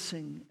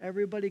blessing.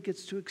 Everybody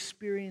gets to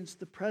experience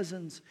the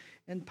presence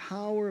and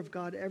power of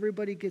God.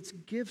 Everybody gets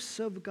gifts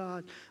of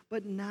God.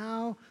 But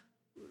now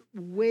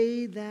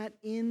weigh that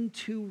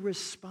into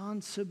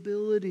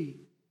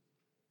responsibility.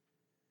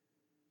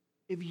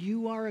 If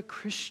you are a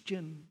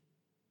Christian,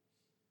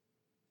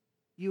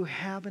 you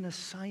have an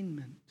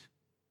assignment.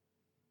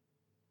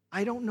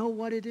 I don't know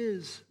what it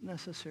is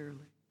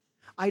necessarily.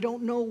 I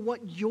don't know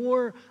what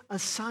your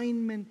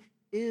assignment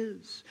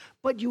is.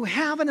 But you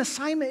have an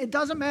assignment. It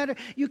doesn't matter.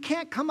 You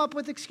can't come up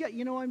with excuse.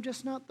 I'm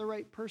just not the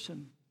right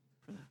person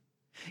for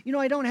that.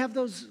 I don't have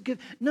those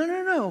gifts.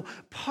 No.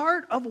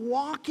 Part of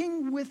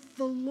walking with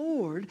the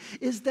Lord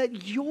is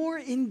that you're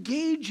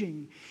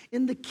engaging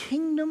in the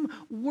kingdom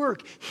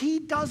work. He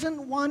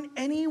doesn't want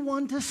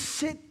anyone to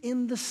sit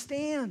in the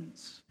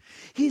stands.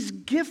 He's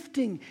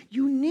gifting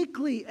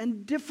uniquely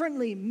and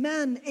differently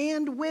men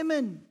and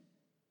women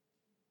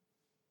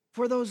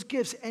for those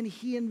gifts, and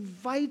he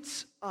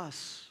invites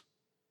us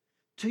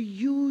to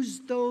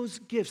use those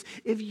gifts.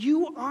 If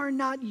you are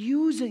not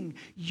using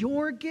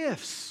your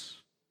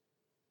gifts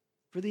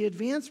for the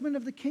advancement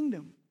of the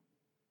kingdom,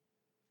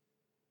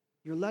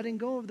 you're letting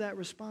go of that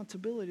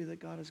responsibility that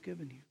God has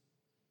given you.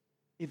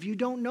 If you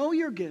don't know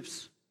your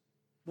gifts,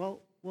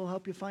 well, we'll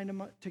help you find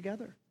them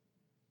together,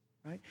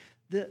 right?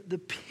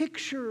 The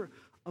picture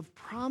of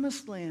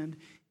promised land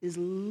is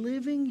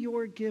living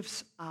your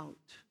gifts out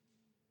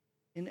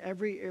in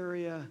every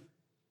area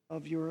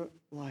of your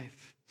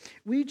life.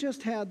 We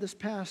just had this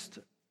past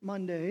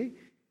Monday,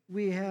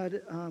 we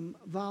had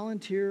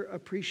volunteer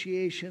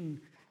appreciation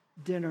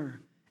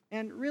dinner.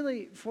 And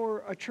really,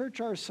 for a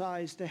church our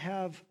size to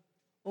have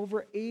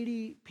over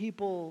 80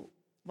 people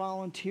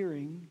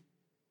volunteering,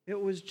 it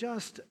was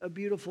just a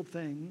beautiful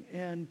thing.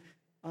 And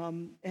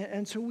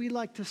so we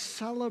like to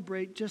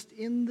celebrate just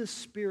in the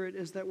spirit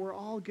is that we're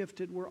all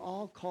gifted, we're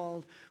all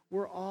called,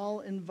 we're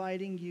all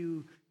inviting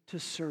you to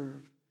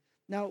serve.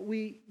 Now,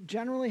 we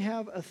generally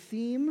have a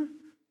theme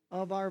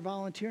of our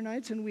volunteer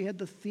nights, and we had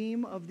the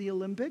theme of the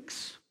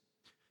Olympics.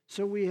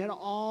 So we had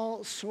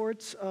all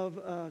sorts of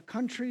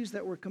countries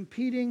that were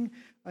competing.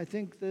 I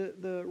think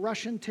the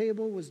Russian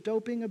table was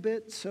doping a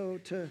bit, so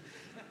to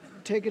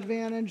take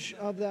advantage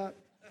of that.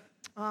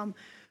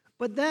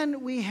 But then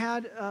we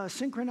had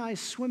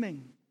synchronized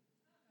swimming.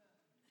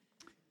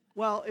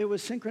 Well, it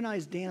was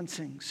synchronized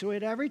dancing. So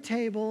at every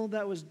table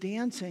that was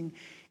dancing,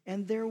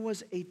 and there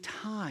was a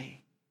tie.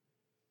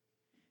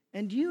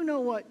 And do you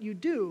know what you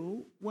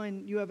do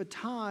when you have a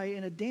tie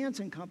in a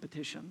dancing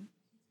competition?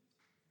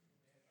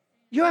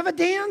 You have a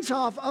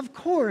dance-off, of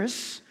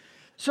course.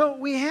 So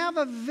we have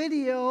a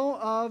video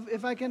of,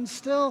 if I can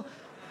still...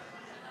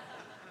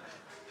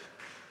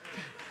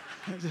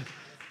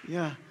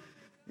 Yeah,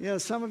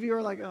 some of you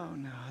are like, oh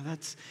no,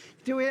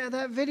 do we have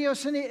that video,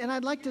 Cindy? And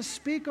I'd like to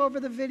speak over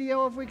the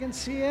video if we can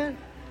see it.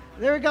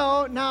 There we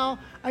go. Now,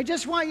 I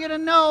just want you to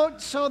note,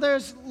 so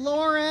there's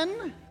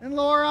Lauren and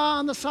Laura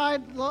on the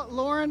side.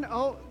 Lauren,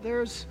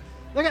 there's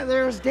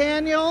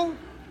Daniel.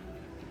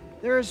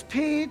 There's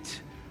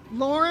Pete.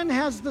 Lauren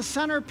has the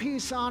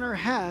centerpiece on her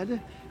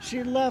head.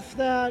 She left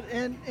that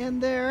in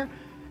there.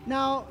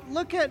 Now,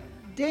 look at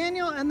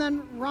Daniel and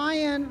then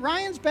Ryan.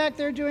 Ryan's back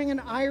there doing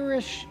an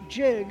Irish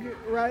jig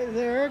right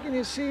there. Can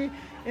you see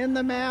in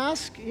the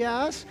mask?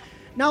 Yes.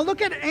 Now,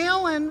 look at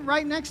Alan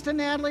right next to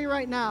Natalie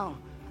right now.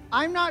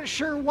 I'm not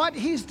sure what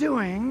he's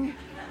doing.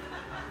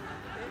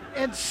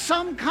 It's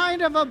some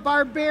kind of a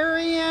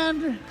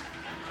barbarian.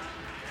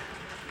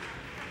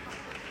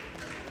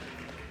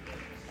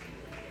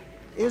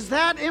 Is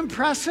that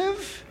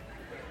impressive?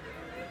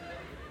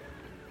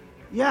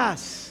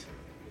 Yes.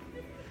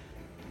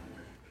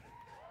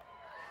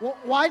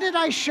 Why did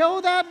I show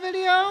that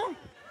video?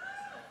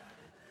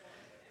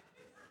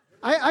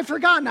 I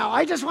forgot now.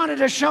 I just wanted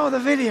to show the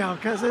video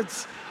because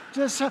it's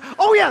just so,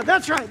 oh yeah,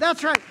 that's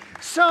right.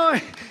 So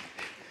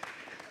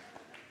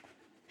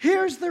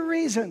here's the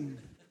reason.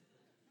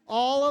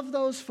 All of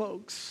those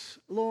folks,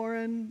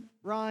 Lauren,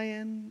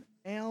 Ryan,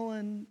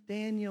 Alan,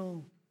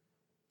 Daniel,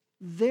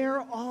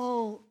 they're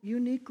all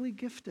uniquely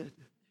gifted.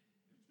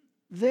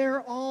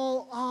 They're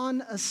all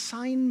on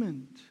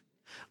assignment.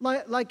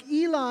 Like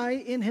Eli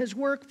in his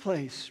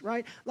workplace,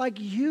 right? Like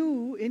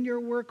you in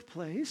your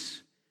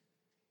workplace,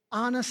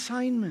 on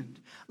assignment.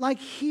 Like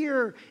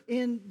here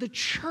in the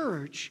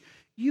church,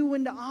 you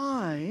and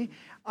I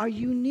are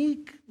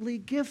uniquely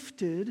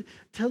gifted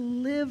to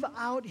live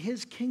out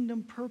his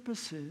kingdom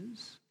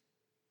purposes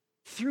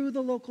through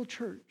the local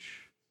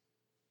church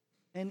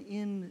and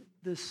in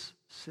this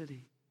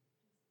city.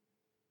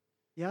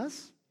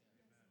 Yes?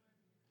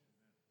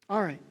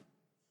 All right.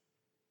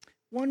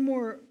 One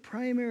more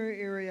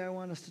primary area I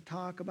want us to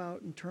talk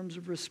about in terms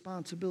of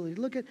responsibility.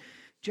 Look at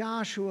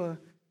Joshua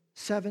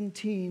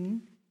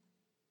 17,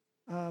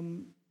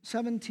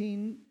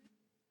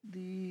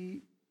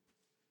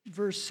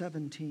 verse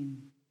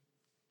 17.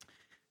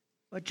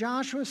 But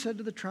Joshua said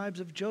to the tribes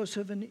of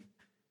Joseph and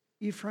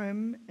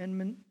Ephraim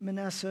and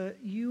Manasseh,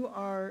 you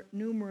are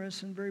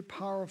numerous and very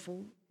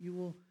powerful. You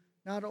will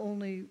not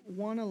only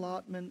one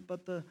allotment,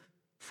 but the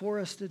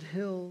forested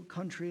hill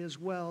country as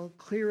well.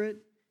 Clear it,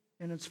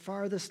 and its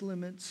farthest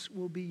limits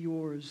will be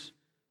yours.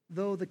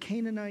 Though the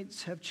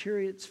Canaanites have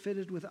chariots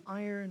fitted with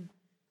iron,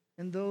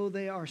 and though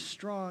they are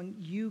strong,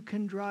 you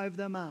can drive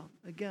them out.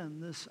 Again,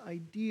 this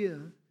idea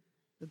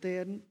that they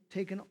hadn't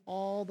taken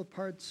all the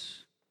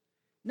parts.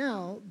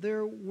 Now,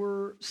 there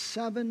were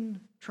 7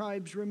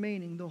 tribes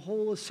remaining. The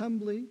whole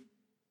assembly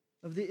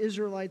of the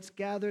Israelites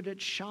gathered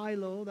at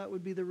Shiloh. That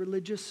would be the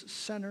religious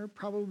center,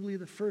 probably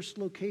the first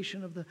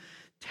location of the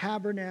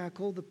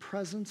tabernacle, the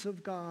presence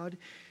of God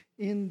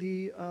in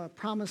the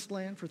promised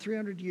land for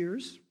 300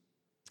 years.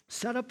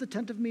 Set up the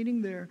tent of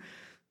meeting there.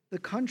 The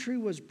country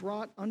was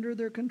brought under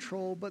their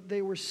control, but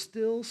they were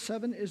still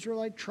 7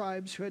 Israelite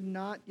tribes who had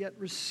not yet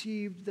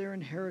received their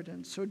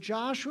inheritance. So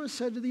Joshua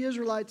said to the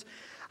Israelites,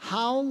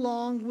 how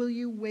long will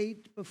you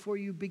wait before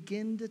you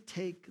begin to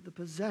take the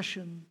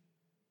possession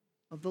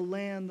of the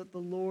land that the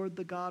Lord,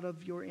 the God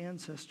of your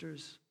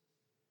ancestors,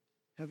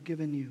 have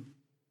given you?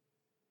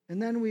 And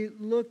then we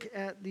look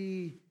at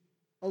the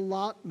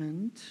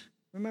allotment.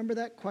 Remember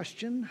that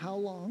question, how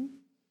long?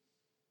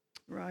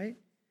 Right?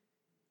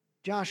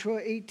 Joshua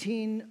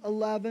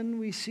 18:11,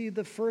 we see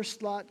the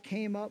first lot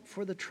came up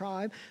for the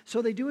tribe. So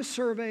they do a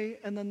survey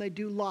and then they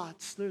do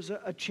lots. There's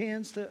a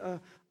chance that a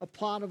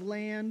plot of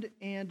land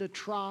and a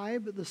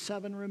tribe, the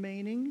 7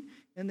 remaining,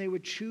 and they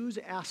would choose,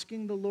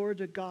 asking the Lord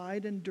to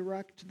guide and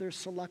direct their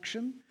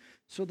selection.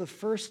 So the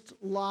first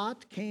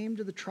lot came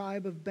to the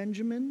tribe of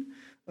Benjamin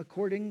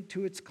according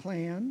to its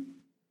clan.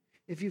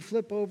 If you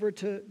flip over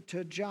to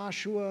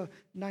Joshua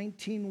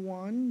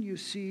 19:1, you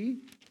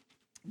see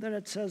that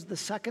it says the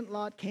second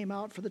lot came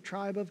out for the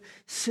tribe of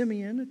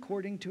Simeon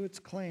according to its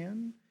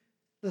clan.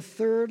 The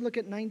third, look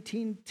at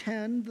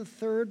 19:10, the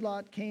third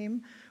lot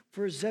came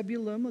for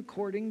Zebulun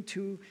according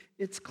to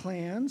its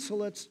clan. So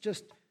let's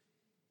just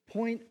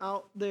point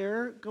out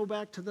there, go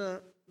back to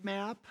the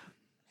map.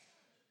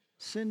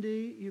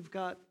 Cindy, you've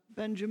got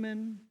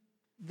Benjamin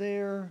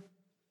there,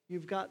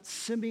 you've got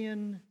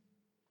Simeon,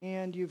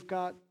 and you've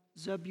got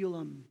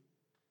Zebulun.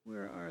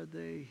 Where are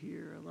they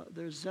here?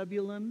 There's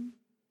Zebulun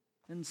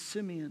and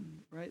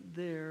Simeon right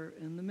there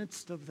in the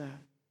midst of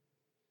that.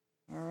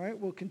 All right,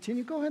 we'll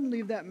continue. Go ahead and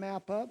leave that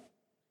map up.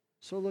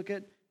 So look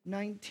at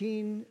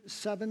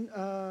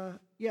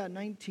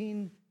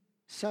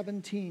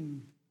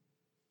 1917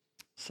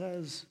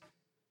 says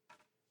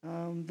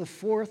the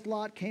fourth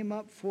lot came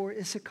up for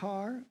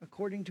Issachar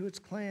according to its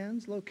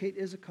clans. Locate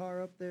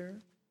Issachar up there.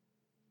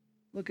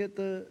 Look at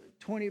the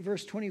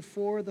verse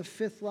 24. The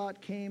fifth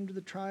lot came to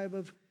the tribe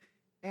of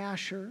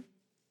Asher.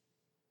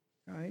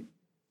 All right.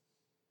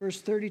 Verse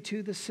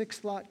 32, the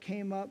sixth lot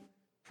came up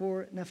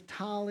for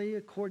Naphtali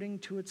according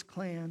to its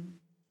clan.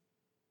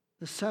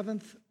 The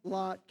seventh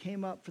lot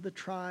came up for the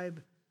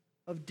tribe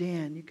of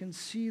Dan. You can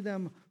see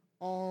them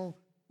all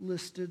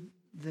listed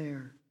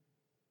there.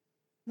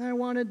 And I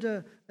wanted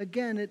to,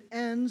 again, it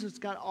ends, it's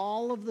got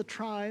all of the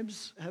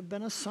tribes have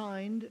been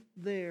assigned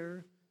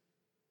there.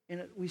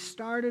 And we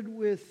started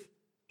with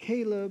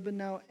Caleb and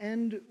now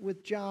end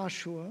with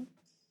Joshua.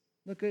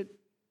 Look at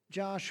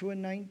Joshua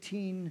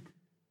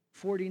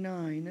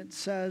 19:49. It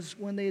says,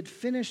 when they had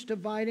finished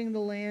dividing the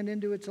land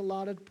into its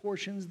allotted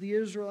portions, the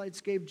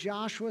Israelites gave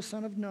Joshua,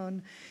 son of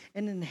Nun,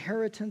 an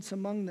inheritance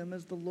among them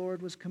as the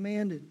Lord was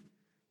commanded.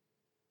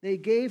 They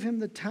gave him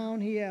the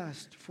town he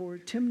asked for,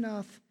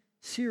 Timnath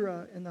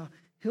Serah in the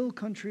hill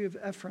country of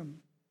Ephraim,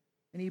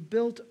 and he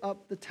built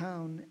up the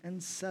town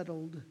and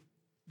settled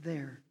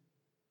there.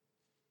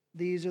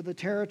 These are the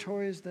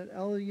territories that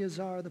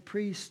Eleazar the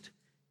priest,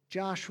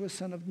 Joshua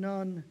son of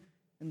Nun,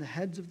 and the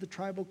heads of the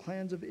tribal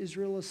clans of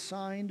Israel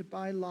assigned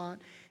by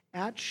lot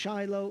at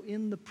Shiloh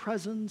in the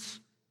presence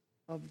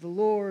of the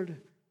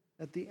Lord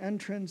at the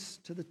entrance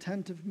to the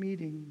tent of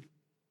meeting,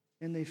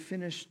 and they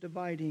finished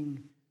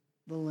dividing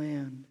the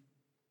land.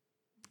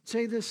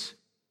 Say, this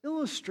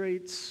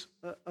illustrates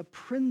a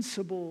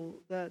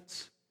principle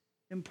that's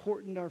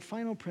important, our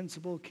final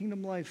principle,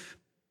 kingdom life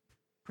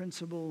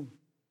principle,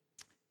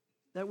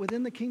 that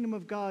within the kingdom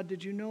of God,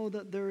 did you know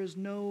that there is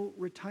no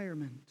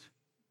retirement?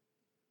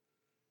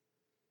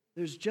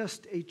 There's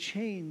just a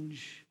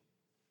change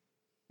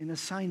in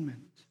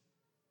assignment,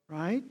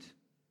 right?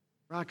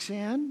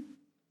 Roxanne,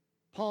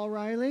 Paul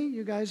Riley,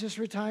 you guys just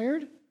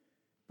retired.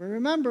 But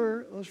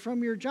remember, it was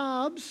from your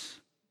jobs.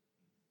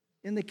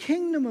 In the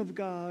kingdom of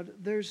God,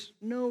 there's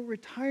no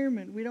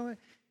retirement. We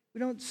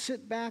don't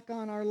sit back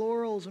on our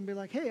laurels and be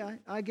like, hey,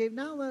 I gave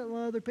now that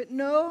other pit.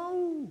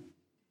 No.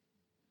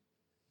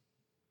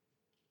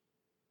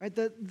 Right?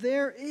 That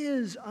there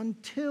is,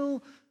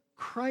 until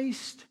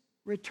Christ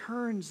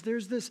returns,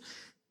 there's this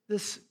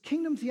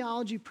kingdom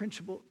theology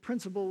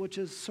principle which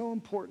is so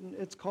important.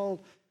 It's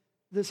called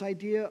this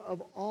idea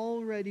of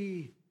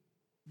already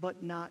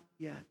but not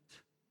yet.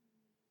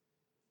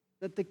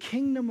 That the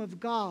kingdom of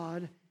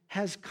God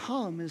has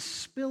come, is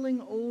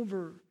spilling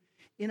over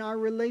in our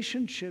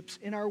relationships,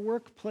 in our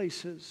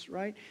workplaces,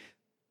 right?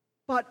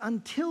 But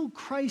until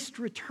Christ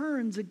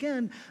returns,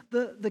 again,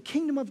 the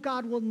kingdom of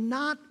God will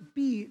not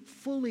be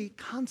fully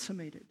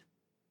consummated.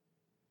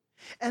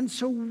 And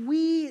so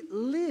we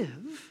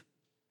live,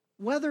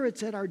 whether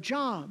it's at our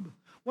job,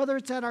 whether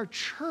it's at our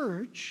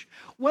church,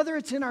 whether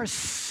it's in our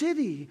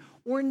city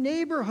or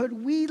neighborhood,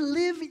 we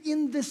live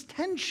in this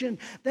tension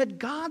that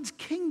God's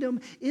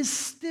kingdom is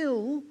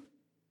still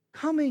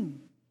coming.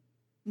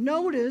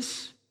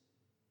 Notice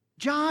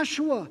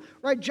Joshua,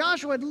 right?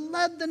 Joshua had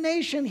led the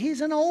nation.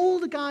 He's an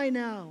old guy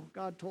now,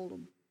 God told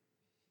him.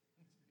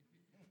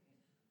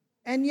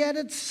 And yet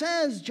it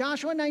says,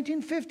 Joshua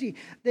 19:50,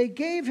 they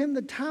gave him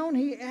the town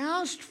he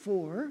asked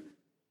for.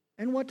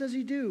 And what does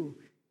he do?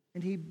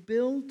 And he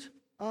built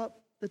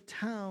up the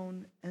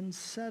town and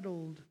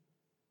settled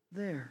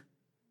there.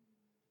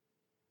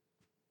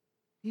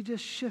 He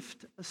just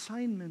shifted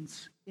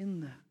assignments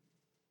in that.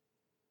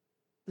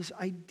 This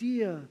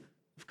idea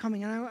of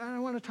coming. And I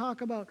want to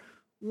talk about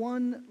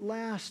one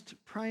last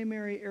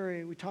primary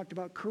area. We talked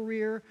about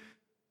career,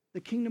 the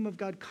kingdom of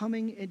God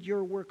coming at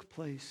your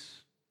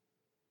workplace.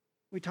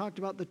 We talked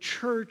about the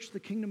church, the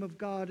kingdom of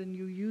God, and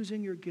you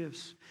using your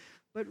gifts.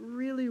 But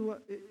really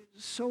what is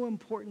so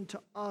important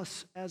to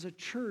us as a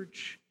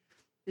church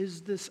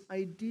is this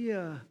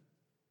idea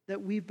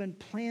that we've been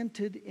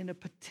planted in a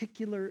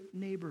particular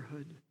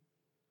neighborhood.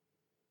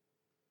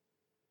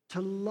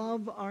 To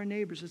love our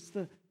neighbors. It's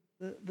the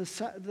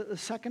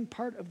second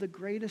part of the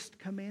greatest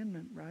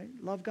commandment, right?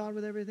 Love God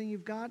with everything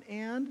you've got,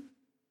 and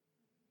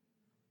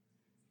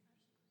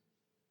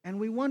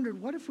we wondered,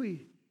 what if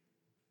we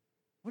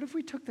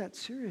took that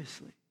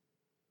seriously?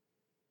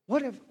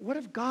 What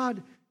if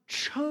God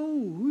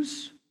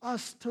chose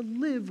us to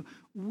live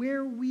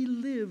where we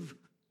live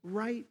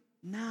right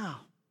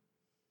now?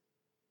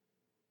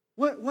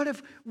 What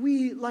if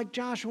we, like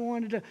Joshua,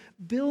 wanted to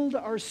build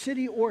our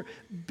city or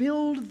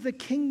build the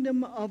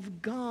kingdom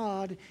of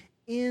God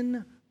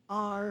in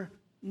our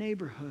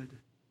neighborhood?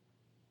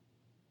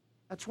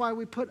 That's why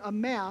we put a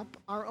map,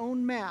 our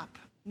own map,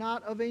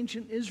 not of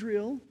ancient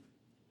Israel,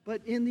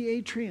 but in the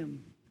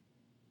atrium.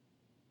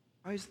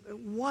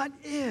 What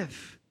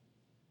if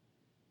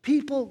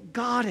people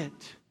got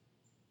it?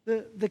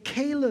 The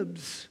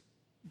Calebs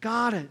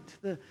got it.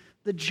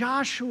 The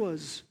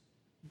Joshuas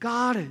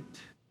got it.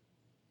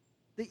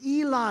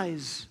 The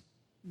Elis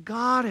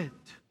got it.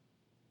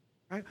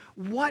 Right?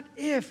 What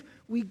if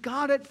we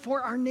got it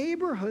for our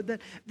neighborhood?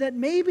 That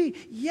maybe,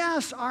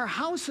 yes, our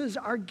houses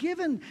are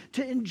given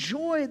to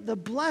enjoy the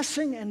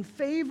blessing and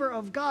favor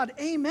of God.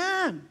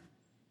 Amen.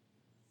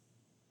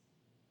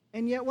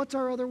 And yet, what's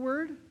our other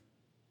word?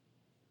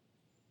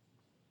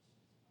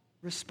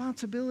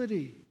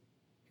 Responsibility.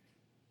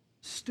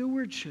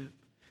 Stewardship.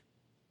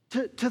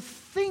 To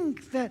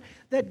think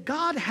that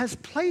God has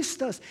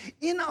placed us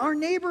in our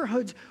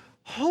neighborhoods,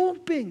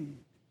 hoping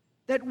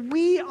that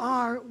we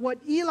are what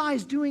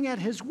Eli's doing at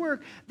his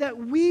work, that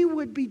we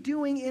would be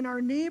doing in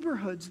our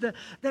neighborhoods, that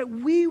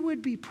we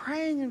would be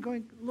praying and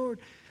going, Lord,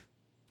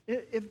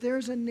 if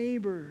there's a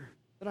neighbor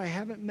that I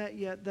haven't met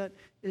yet that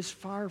is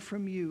far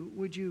from you,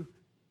 would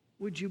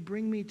you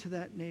bring me to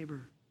that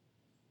neighbor?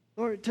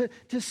 Or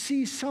to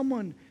see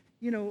someone,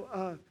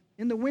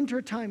 in the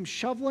wintertime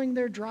shoveling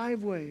their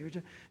driveway, or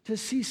to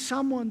see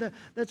someone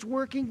that's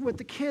working with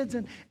the kids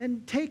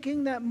and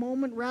taking that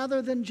moment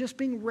rather than just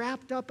being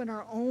wrapped up in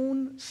our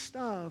own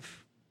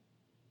stuff.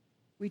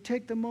 We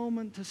take the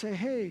moment to say,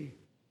 hey,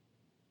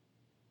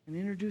 and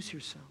introduce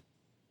yourself.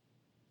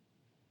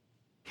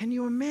 Can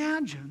you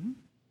imagine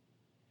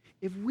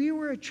if we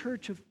were a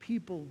church of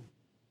people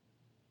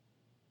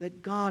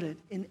that got it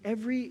in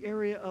every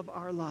area of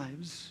our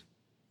lives,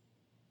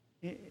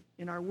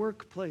 in our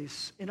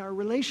workplace, in our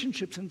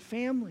relationships and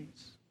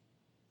families,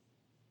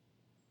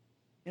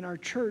 in our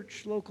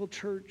church, local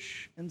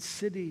church and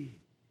city,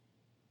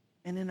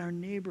 and in our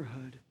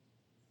neighborhood.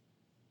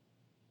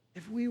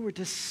 If we were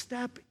to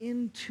step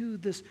into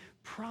this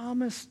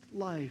promised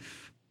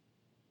life,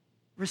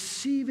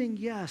 receiving,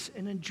 yes,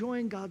 and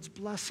enjoying God's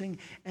blessing,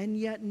 and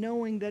yet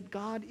knowing that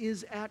God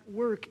is at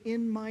work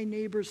in my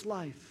neighbor's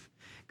life,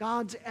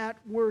 God's at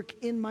work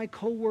in my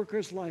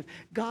coworker's life,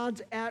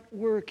 God's at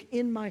work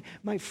in my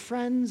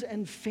friends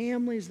and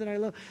families that I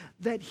love,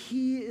 that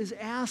He is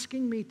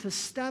asking me to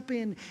step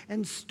in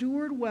and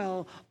steward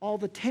well all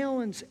the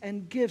talents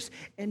and gifts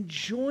and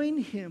join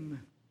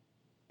Him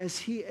as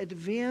He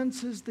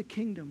advances the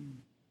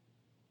kingdom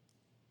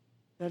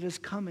that is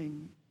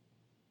coming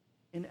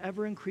in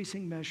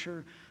ever-increasing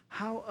measure.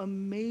 How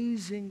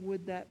amazing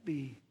would that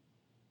be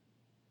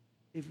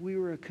if we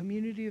were a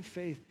community of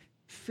faith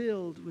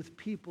filled with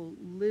people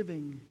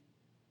living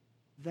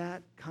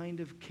that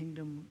kind of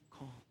kingdom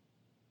call?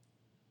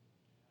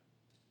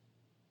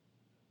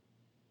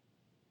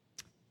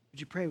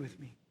 Would you pray with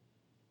me?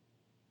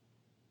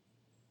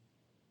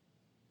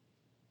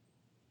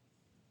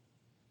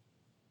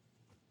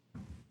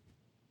 Would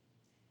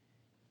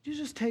you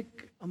just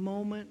take a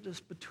moment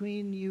just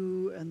between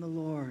you and the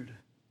Lord?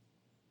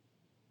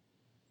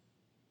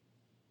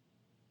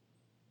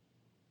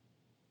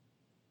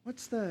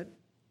 What's that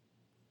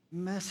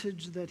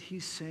message that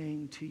He's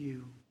saying to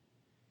you?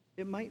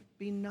 It might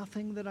be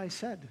nothing that I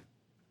said.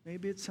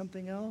 Maybe it's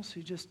something else.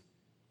 He just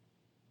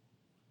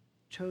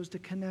chose to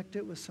connect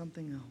it with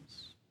something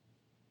else.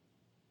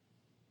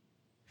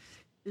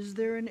 Is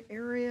there an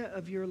area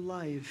of your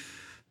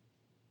life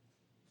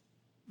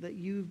that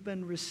you've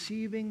been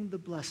receiving the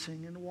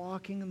blessing and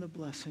walking in the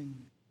blessing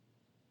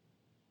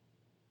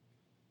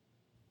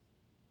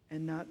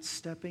and not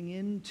stepping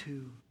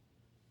into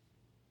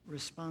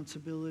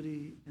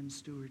responsibility and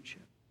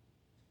stewardship?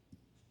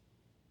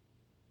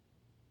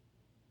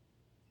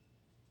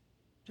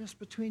 Just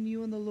between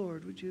you and the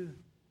Lord, would you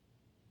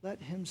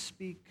let Him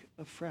speak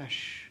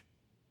afresh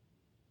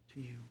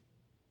to you?